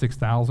legion was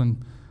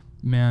 6,000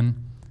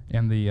 men,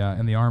 and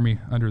the army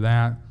under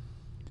that.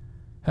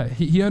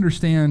 He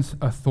understands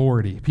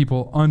authority,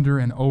 people under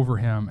and over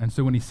him. And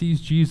so when he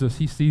sees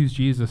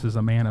Jesus as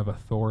a man of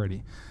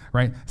authority,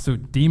 right? So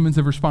demons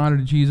have responded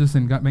to Jesus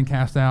and been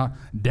cast out.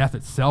 Death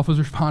itself has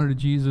responded to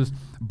Jesus.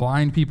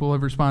 Blind people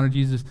have responded to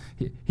Jesus.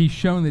 He's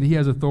shown that he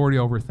has authority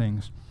over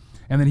things.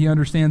 And then he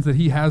understands that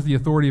he has the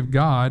authority of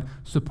God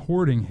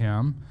supporting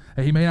him.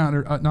 He may not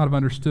have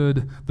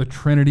understood the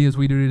Trinity as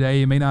we do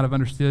today. He may not have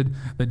understood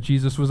that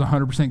Jesus was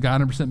 100%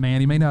 God, 100% man.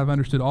 He may not have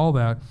understood all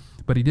that,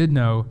 but he did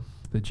know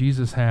that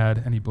Jesus had,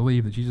 and he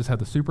believed that Jesus had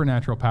the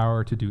supernatural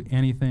power to do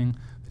anything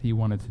that he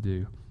wanted to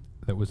do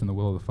that was in the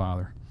will of the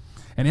Father.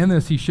 And in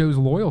this, he shows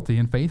loyalty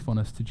and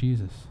faithfulness to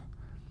Jesus.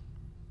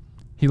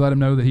 He let him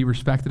know that he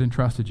respected and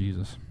trusted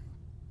Jesus.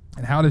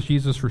 And how does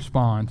Jesus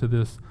respond to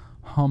this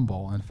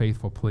humble and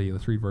faithful plea?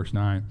 Let's read verse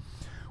 9.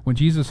 When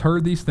Jesus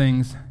heard these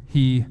things,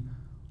 he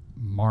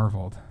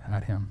marveled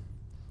at him.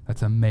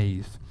 That's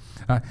amazed.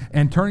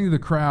 And turning to the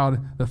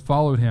crowd that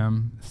followed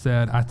him,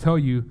 said, I tell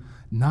you,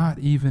 not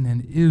even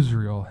in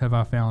Israel have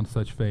I found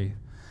such faith.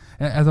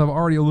 As I've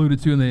already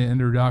alluded to in the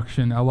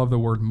introduction, I love the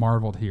word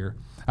marveled here.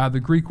 The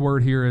Greek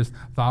word here is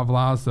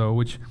thavlazo,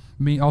 which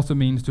also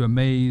means to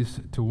amaze,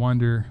 to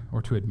wonder,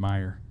 or to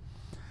admire.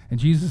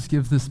 And Jesus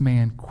gives this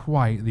man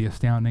quite the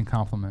astounding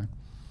compliment.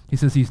 He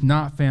says he's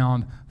not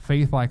found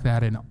faith like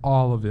that in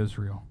all of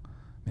Israel.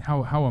 I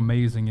mean, how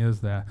amazing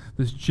is that?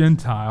 This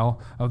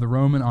Gentile of the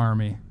Roman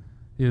army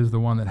is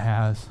the one that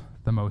has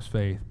the most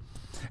faith.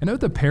 And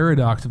note the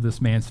paradox of this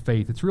man's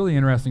faith. It's really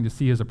interesting to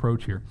see his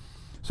approach here.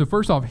 So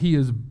first off, he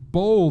is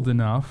bold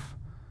enough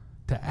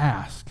to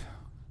ask.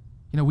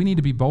 You know, we need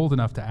to be bold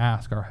enough to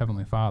ask our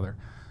Heavenly Father.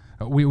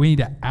 We need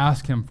to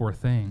ask Him for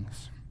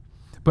things.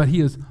 But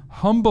he is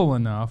humble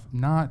enough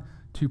not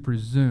to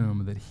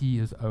presume that he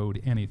is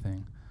owed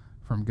anything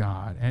from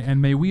God.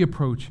 And may we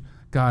approach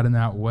God in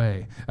that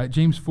way.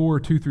 James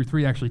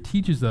 4:2-3 actually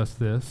teaches us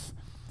this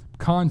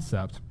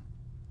concept.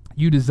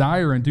 You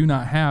desire and do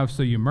not have,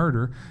 so you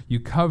murder. You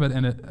covet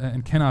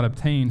and cannot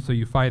obtain, so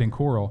you fight and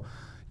quarrel.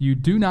 You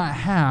do not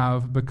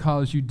have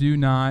because you do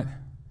not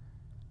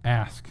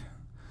ask.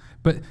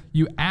 But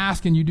you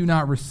ask and you do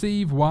not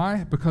receive.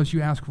 Why? Because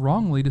you ask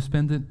wrongly to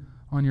spend it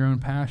on your own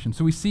passion.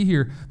 So we see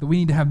here that we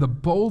need to have the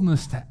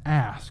boldness to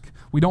ask.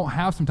 We don't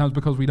have sometimes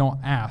because we don't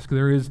ask.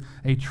 There is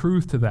a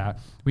truth to that.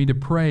 We need to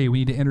pray. We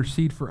need to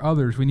intercede for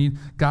others.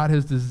 God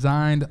has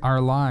designed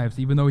our lives.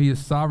 Even though He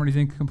is sovereign, He's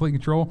in complete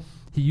control,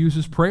 He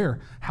uses prayer.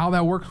 How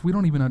that works, we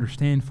don't even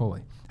understand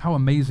fully. How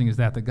amazing is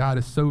that God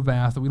is so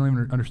vast that we don't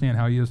even understand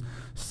how He is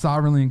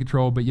sovereignly in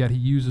control, but yet He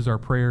uses our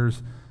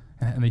prayers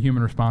and the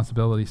human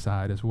responsibility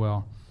side as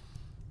well.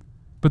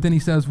 But then He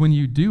says, when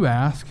you do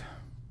ask,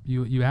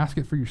 you ask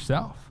it for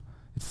yourself.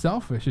 It's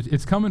selfish.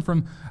 It's coming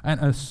from an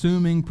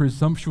assuming,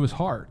 presumptuous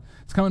heart.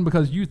 It's coming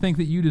because you think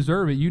that you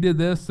deserve it. You did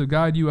this, so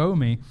God, you owe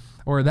me.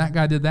 Or that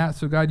guy did that,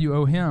 so God, you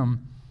owe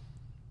him.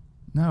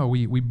 No,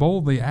 we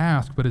boldly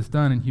ask, but it's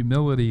done in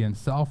humility and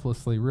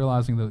selflessly,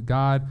 realizing that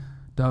God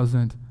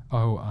doesn't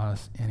owe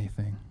us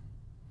anything.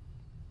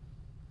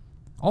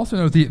 Also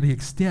note the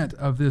extent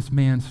of this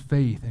man's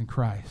faith in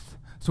Christ.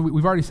 So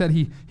we've already said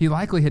he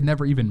likely had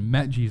never even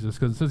met Jesus,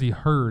 because it says he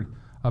heard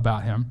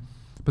about him.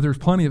 But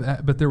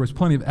there was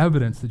plenty of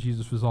evidence that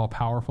Jesus was all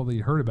powerful that he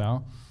heard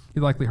about. He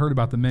likely heard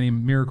about the many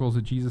miracles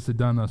that Jesus had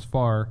done thus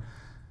far.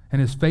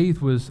 And his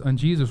faith on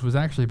Jesus was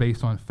actually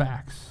based on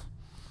facts.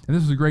 And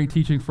this is a great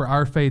teaching for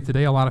our faith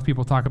today. A lot of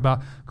people talk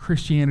about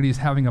Christianity as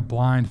having a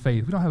blind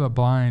faith. We don't have a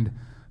blind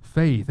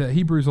faith.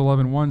 Hebrews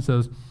 11:1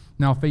 says,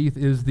 now faith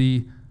is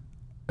the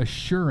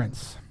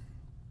assurance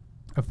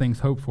of things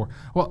hoped for.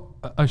 Well,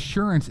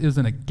 assurance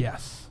isn't a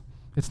guess.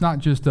 It's not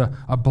just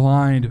a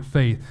blind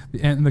faith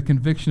and the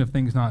conviction of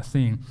things not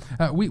seen.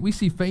 We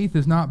see faith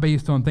is not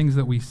based on things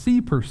that we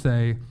see per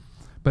se,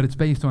 but it's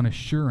based on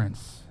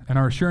assurance. And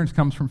our assurance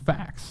comes from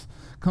facts.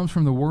 It comes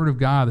from the Word of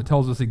God that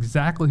tells us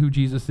exactly who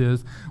Jesus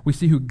is. We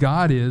see who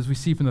God is. We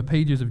see from the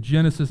pages of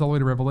Genesis all the way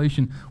to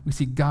Revelation, we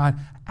see God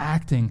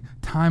acting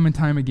time and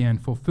time again,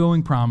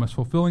 fulfilling promise,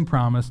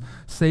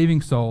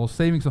 saving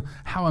souls.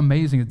 How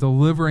amazing,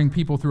 delivering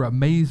people through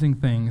amazing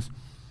things.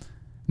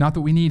 Not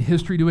that we need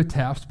history to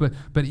attest, but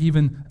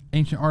even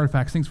ancient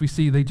artifacts, things we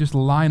see, they just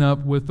line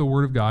up with the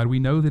Word of God. We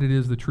know that it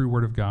is the true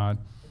Word of God.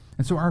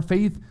 And so our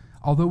faith,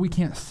 although we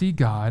can't see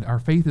God, our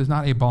faith is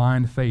not a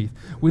blind faith.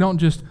 We don't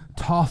just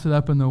toss it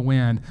up in the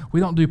wind.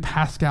 We don't do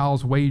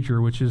Pascal's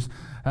wager, which is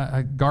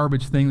a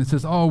garbage thing that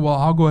says, oh, well,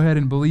 I'll go ahead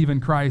and believe in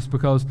Christ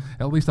because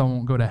at least I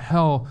won't go to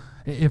hell.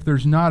 If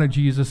there's not a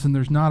Jesus and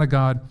there's not a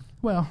God,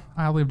 well,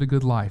 I lived a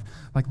good life.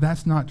 Like,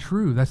 that's not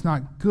true. That's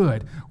not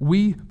good.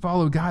 We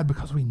follow God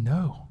because we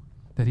know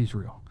that he's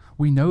real.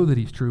 We know that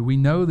he's true. We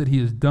know that he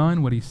has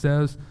done what he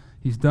says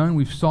he's done.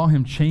 We saw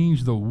him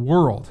change the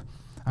world.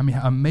 I mean,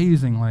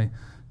 amazingly.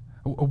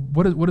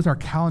 What is our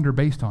calendar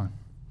based on?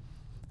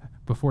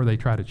 Before they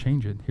try to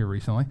change it here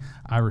recently,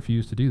 I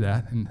refuse to do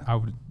that, and I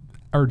would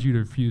urge you to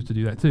refuse to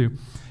do that too.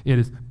 It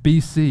is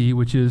BC,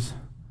 which is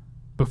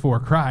before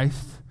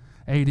Christ,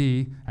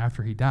 AD,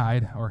 after he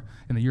died, or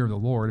in the year of the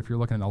Lord, if you're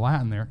looking at the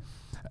Latin there.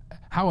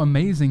 How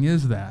amazing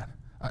is that?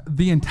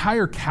 The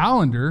entire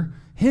calendar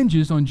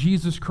hinges on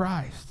Jesus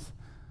Christ.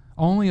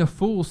 Only a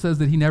fool says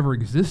that he never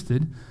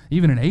existed.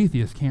 Even an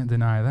atheist can't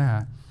deny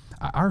that.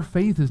 Our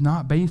faith is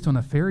not based on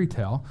a fairy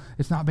tale.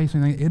 It's not based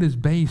on anything. It is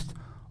based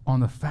on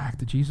the fact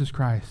that Jesus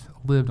Christ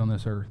lived on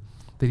this earth,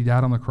 that he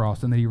died on the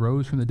cross, and that he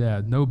rose from the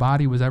dead. No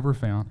body was ever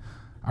found.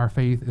 Our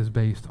faith is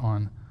based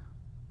on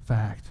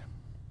fact.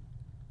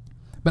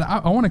 But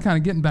I want to kind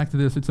of get back to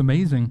this. It's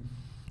amazing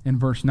in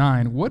verse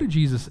 9. What did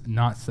Jesus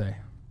not say?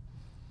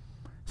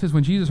 It says,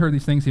 when Jesus heard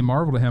these things, he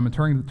marveled at him, and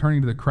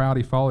turning to the crowd,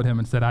 he followed him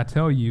and said, I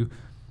tell you,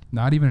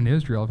 not even in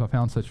Israel have I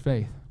found such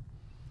faith.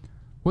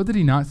 What did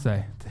he not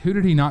say? Who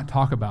did he not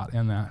talk about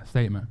in that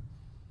statement?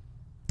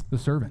 The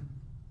servant.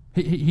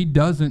 He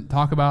doesn't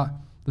talk about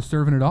the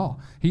servant at all.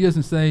 He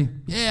doesn't say,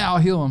 yeah, I'll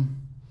heal him.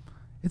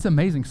 It's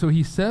amazing. So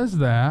he says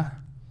that,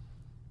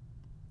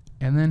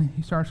 and then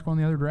he starts going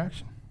the other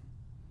direction.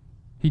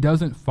 He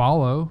doesn't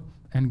follow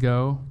and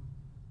go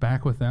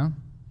back with them.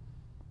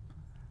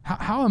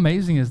 How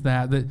amazing is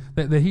that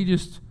he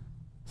just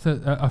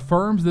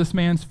affirms this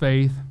man's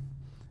faith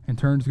and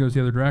turns and goes the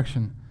other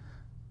direction.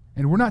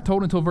 And we're not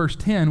told until verse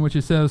 10, which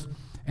it says,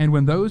 and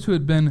when those who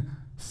had been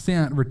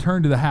sent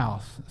returned to the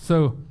house.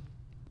 So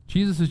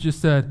Jesus has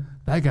just said,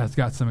 that guy's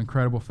got some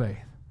incredible faith.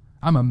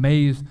 I'm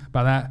amazed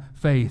by that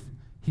faith.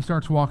 He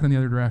starts walking in the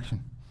other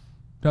direction.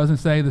 Doesn't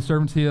say the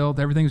servant's healed,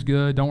 everything's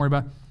good, don't worry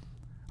about it.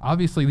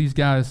 Obviously, these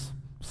guys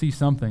see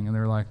something, and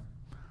they're like,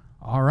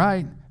 all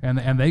right.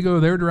 And they go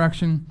their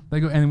direction. They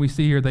go, and we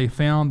see here, they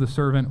found the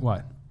servant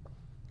what?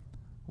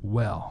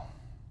 Well.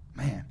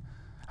 Man.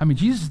 I mean,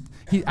 Jesus,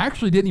 he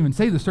actually didn't even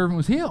say the servant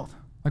was healed.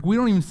 Like, we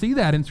don't even see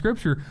that in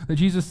Scripture, that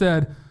Jesus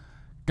said,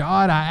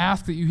 God, I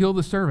ask that you heal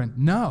the servant.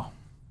 No,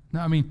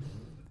 I mean,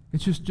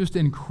 it's just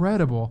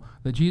incredible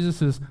that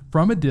Jesus is,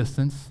 from a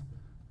distance,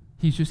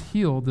 he's just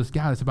healed this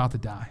guy that's about to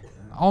die.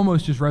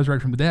 Almost just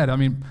resurrected from the dead. I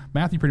mean,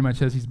 Matthew pretty much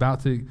says he's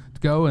about to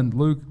go, and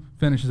Luke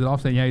finishes it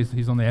off saying, yeah,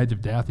 he's on the edge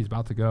of death. He's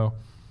about to go.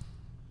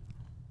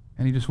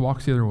 And he just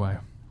walks the other way.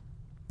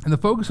 And the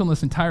focus on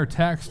this entire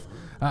text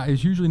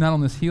is usually not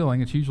on this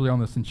healing. It's usually on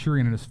the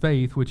centurion and his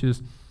faith, which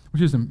is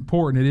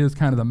important. It is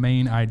kind of the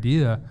main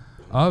idea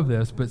of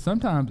this, but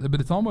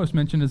it's almost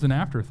mentioned as an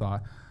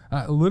afterthought.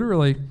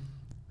 Literally,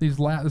 this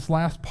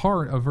last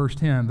part of verse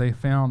 10, they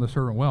found the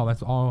servant well.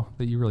 That's all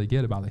that you really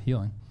get about the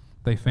healing.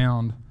 They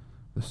found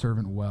the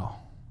servant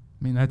well.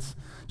 I mean, that's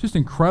just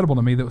incredible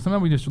to me that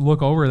sometimes we just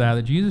look over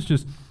that Jesus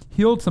just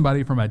healed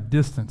somebody from a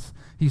distance.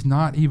 He's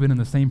not even in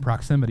the same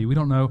proximity. We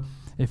don't know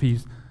if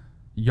he's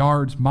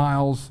yards,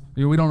 miles.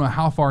 We don't know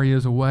how far he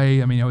is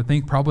away. I mean, I would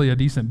think probably a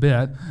decent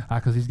bit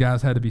because these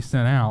guys had to be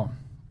sent out.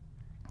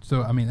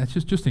 So, I mean, that's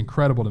just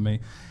incredible to me.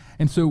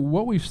 And so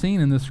what we've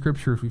seen in this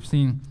scripture is we've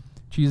seen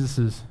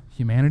Jesus'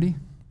 humanity.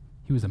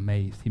 He was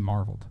amazed. He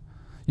marveled.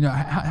 You know,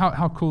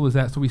 how cool is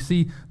that? So we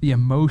see the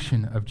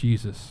emotion of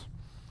Jesus,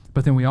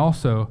 but then we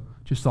also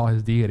just saw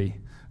his deity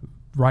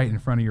right in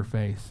front of your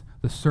face.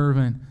 The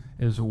servant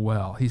is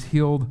well. He's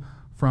healed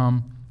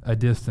from a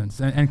distance.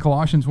 And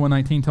Colossians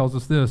 1:19 tells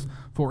us this,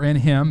 for in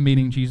him,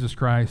 meaning Jesus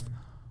Christ,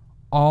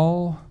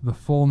 all the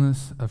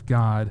fullness of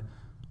God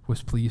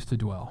was pleased to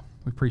dwell.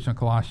 We preached on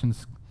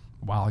Colossians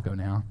a while ago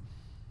now.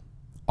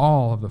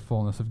 All of the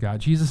fullness of God.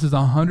 Jesus is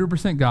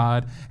 100%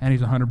 God, and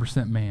he's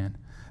 100% man.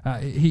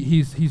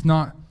 He's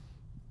not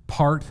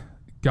part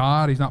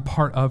God. He's not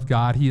part of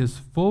God. He is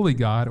fully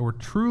God, or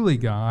truly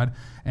God,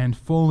 and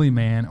fully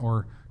man,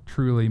 or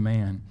truly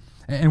man.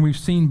 And we've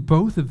seen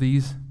both of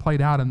these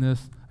played out in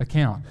this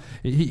account.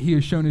 He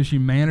has shown his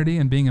humanity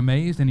in being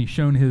amazed, and he's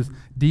shown his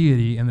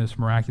deity in this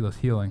miraculous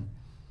healing.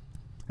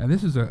 And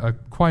this is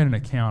quite an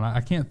account. I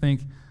can't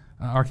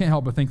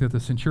help but think that the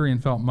centurion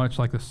felt much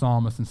like the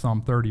psalmist in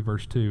Psalm 30,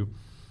 verse 2.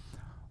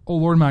 "O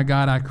Lord my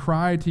God, I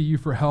cried to you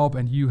for help,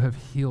 and you have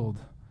healed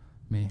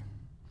me."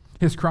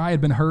 His cry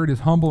had been heard.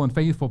 His humble and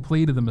faithful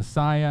plea to the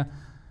Messiah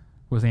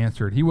was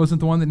answered. He wasn't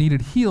the one that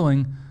needed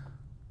healing,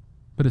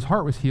 but his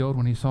heart was healed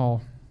when he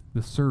saw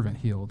the servant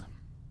healed.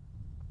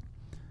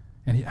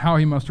 And how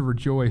he must have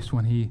rejoiced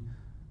when he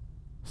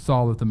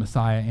saw that the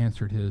Messiah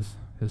answered his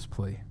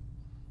plea.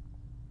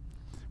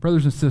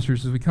 Brothers and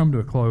sisters, as we come to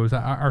a close,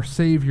 our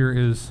Savior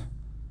is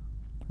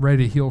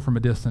ready to heal from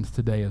a distance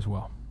today as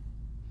well.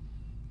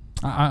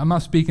 I'm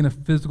not speaking of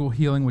physical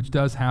healing, which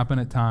does happen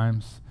at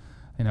times.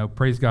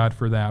 Praise God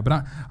for that.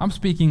 But I'm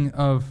speaking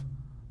of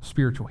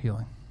spiritual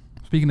healing.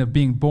 I'm speaking of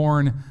being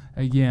born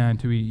again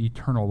to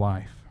eternal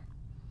life.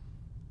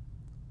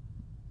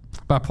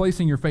 By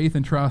placing your faith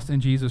and trust in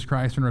Jesus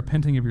Christ and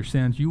repenting of your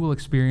sins, you will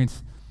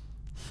experience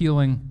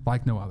healing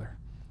like no other.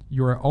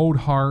 Your old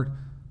heart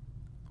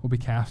will be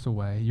cast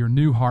away. Your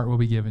new heart will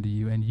be given to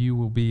you, and you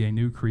will be a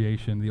new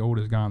creation. The old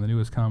is gone, the new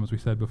has come, as we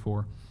said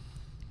before.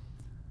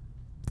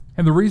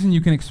 And the reason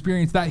you can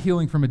experience that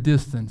healing from a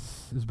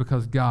distance is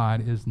because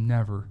God is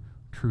never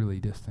truly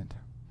distant.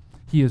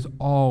 He is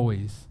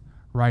always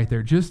right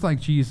there. Just like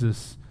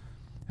Jesus,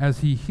 as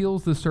he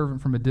heals the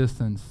servant from a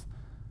distance,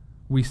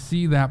 we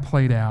see that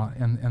played out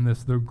in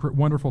the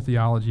wonderful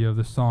theology of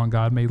this song,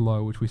 God Made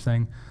Low, which we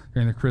sang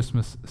during the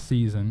Christmas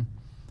season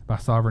by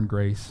Sovereign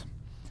Grace.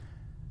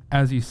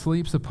 As he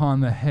sleeps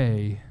upon the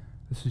hay,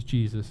 this is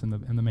Jesus in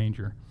the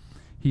manger,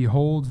 he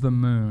holds the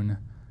moon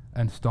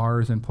and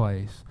stars in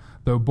place.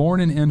 Though born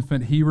an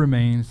infant, he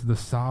remains the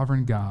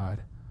sovereign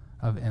God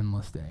of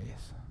endless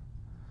days.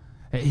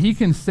 He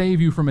can save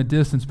you from a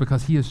distance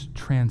because he is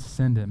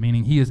transcendent,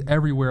 meaning he is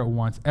everywhere at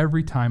once,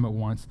 every time at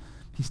once.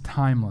 He's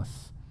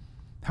timeless.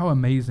 How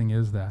amazing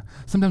is that?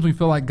 Sometimes we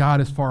feel like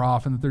God is far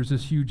off and that there's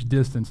this huge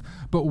distance.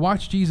 But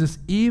watch Jesus,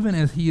 even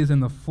as he is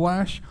in the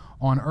flesh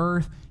on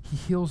earth, he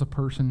heals a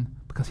person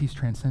because he's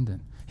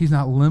transcendent. He's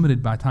not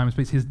limited by time and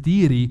space. His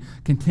deity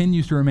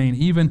continues to remain.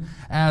 Even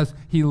as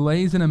he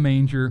lays in a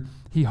manger,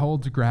 he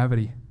holds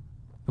gravity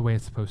the way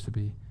it's supposed to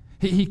be.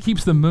 He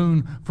keeps the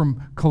moon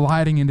from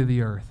colliding into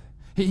the earth.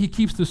 He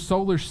keeps the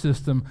solar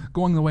system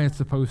going the way it's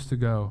supposed to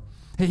go.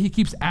 He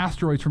keeps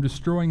asteroids from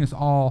destroying us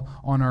all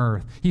on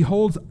earth. He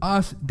holds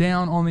us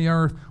down on the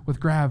earth with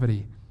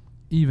gravity,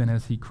 even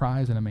as he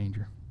cries in a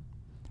manger.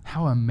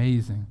 How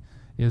amazing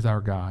is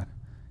our God.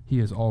 He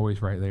is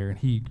always right there, and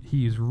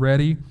he is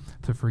ready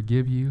to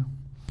forgive you.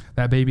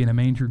 That baby in a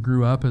manger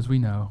grew up, as we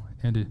know,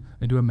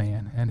 into a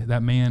man, and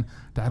that man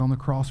died on the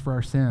cross for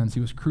our sins. He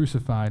was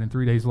crucified, and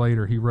 3 days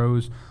later he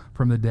rose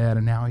from the dead,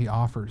 and now he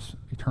offers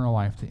eternal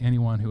life to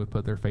anyone who would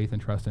put their faith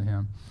and trust in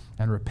him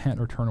and repent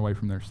or turn away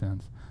from their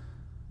sins.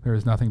 There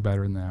is nothing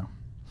better than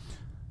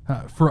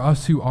that. For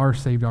us who are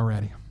saved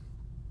already,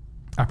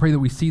 I pray that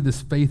we see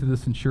this faith of the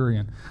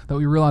centurion, that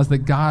we realize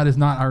that God is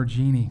not our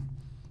genie,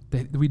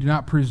 that we do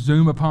not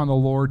presume upon the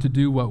Lord to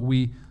do what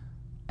we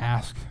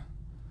ask.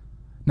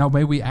 Now,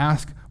 may we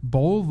ask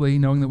boldly,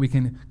 knowing that we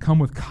can come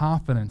with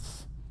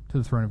confidence to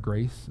the throne of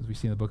grace, as we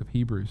see in the book of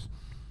Hebrews,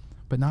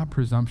 but not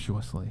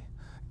presumptuously.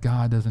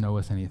 God doesn't owe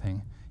us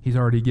anything. He's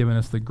already given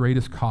us the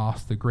greatest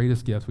cost, the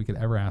greatest gift we could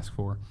ever ask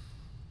for.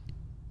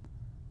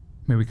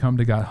 May we come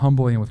to God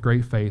humbly and with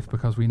great faith,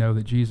 because we know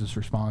that Jesus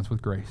responds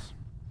with grace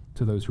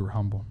to those who are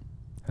humble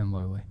and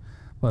lowly.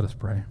 Let us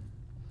pray.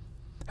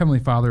 Heavenly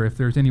Father, if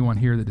there's anyone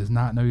here that does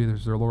not know you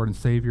as their Lord and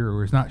Savior,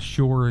 or is not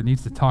sure, it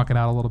needs to talk it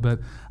out a little bit,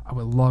 I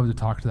would love to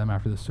talk to them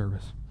after this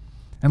service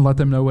and let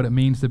them know what it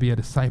means to be a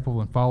disciple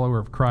and follower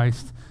of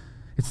Christ.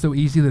 It's so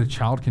easy that a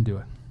child can do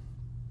it,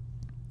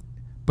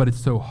 but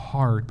it's so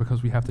hard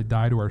because we have to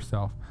die to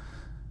ourselves.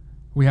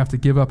 We have to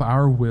give up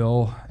our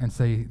will and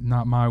say,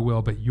 not my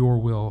will, but your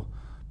will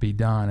be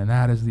done. And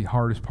that is the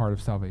hardest part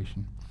of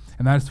salvation.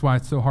 And that's why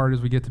it's so hard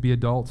as we get to be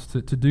adults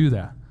to do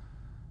that.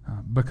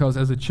 Because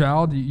as a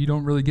child, you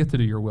don't really get to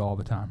do your will all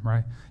the time,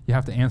 right? You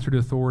have to answer to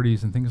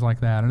authorities and things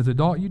like that. And as an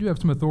adult, you do have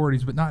some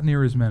authorities, but not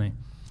near as many.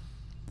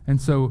 And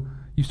so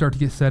you start to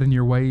get set in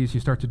your ways. You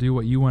start to do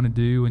what you want to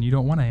do, and you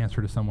don't want to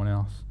answer to someone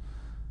else.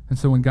 And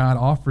so when God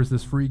offers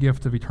this free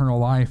gift of eternal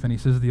life, and he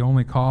says the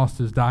only cost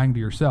is dying to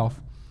yourself,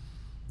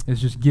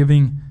 is just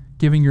giving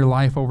your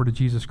life over to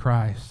Jesus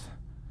Christ.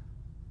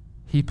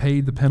 He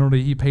paid the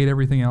penalty. He paid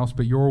everything else,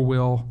 but your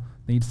will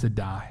needs to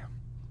die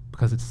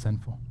because it's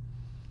sinful.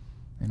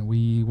 And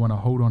we want to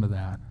hold on to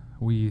that.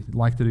 We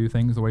like to do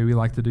things the way we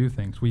like to do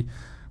things. We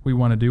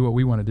want to do what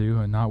we want to do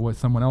and not what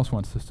someone else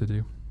wants us to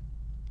do.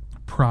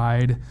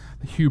 pride,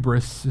 the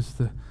hubris is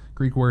the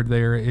Greek word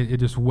there. It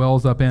just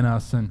wells up in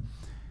us and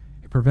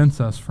it prevents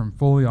us from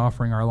fully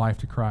offering our life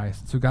to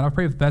Christ. So God, I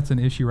pray if that's an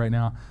issue right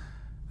now,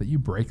 that you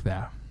break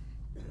that.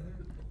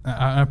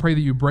 I pray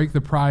that you break the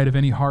pride of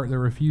any heart that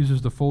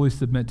refuses to fully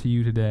submit to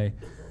you today,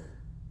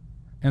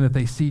 and that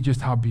they see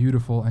just how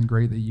beautiful and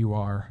great that you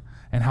are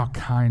and how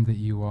kind that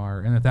you are,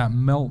 and that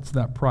melts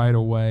that pride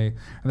away,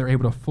 and they're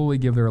able to fully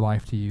give their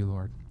life to you,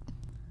 Lord.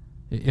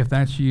 If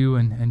that's you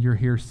and you're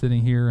here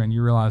sitting here and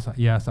you realize,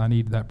 yes, I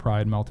need that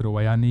pride melted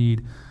away. I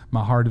need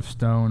my heart of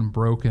stone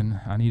broken.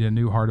 I need a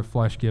new heart of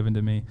flesh given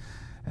to me.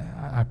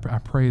 I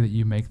pray that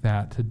you make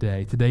that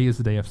today. Today is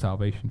the day of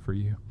salvation for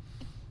you.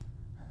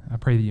 I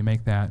pray that you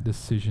make that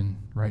decision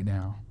right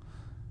now,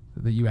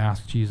 that you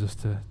ask Jesus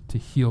to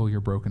heal your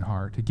broken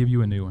heart, to give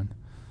you a new one,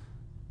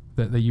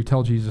 that you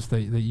tell Jesus that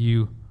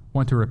you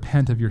want to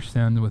repent of your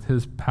sin. With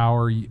his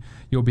power,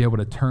 you'll be able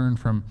to turn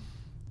from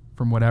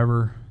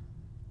whatever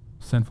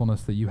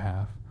sinfulness that you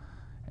have,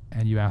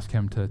 and you ask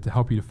him to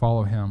help you to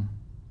follow him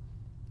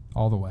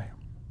all the way.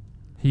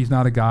 He's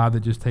not a God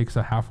that just takes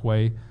a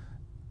halfway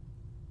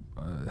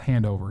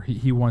handover.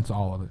 He wants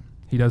all of it.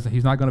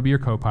 He's not going to be your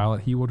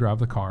co-pilot. He will drive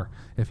the car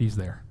if he's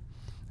there.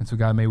 And so,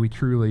 God, may we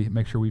truly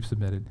make sure we've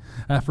submitted.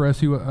 For us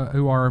who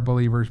are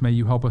believers, may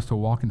you help us to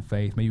walk in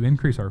faith. May you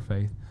increase our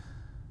faith.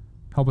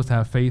 Help us to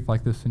have faith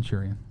like this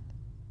centurion.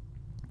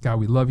 God,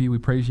 we love you, we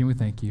praise you, and we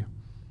thank you.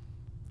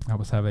 Help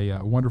us have a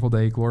wonderful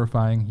day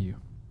glorifying you.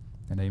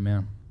 And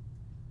amen.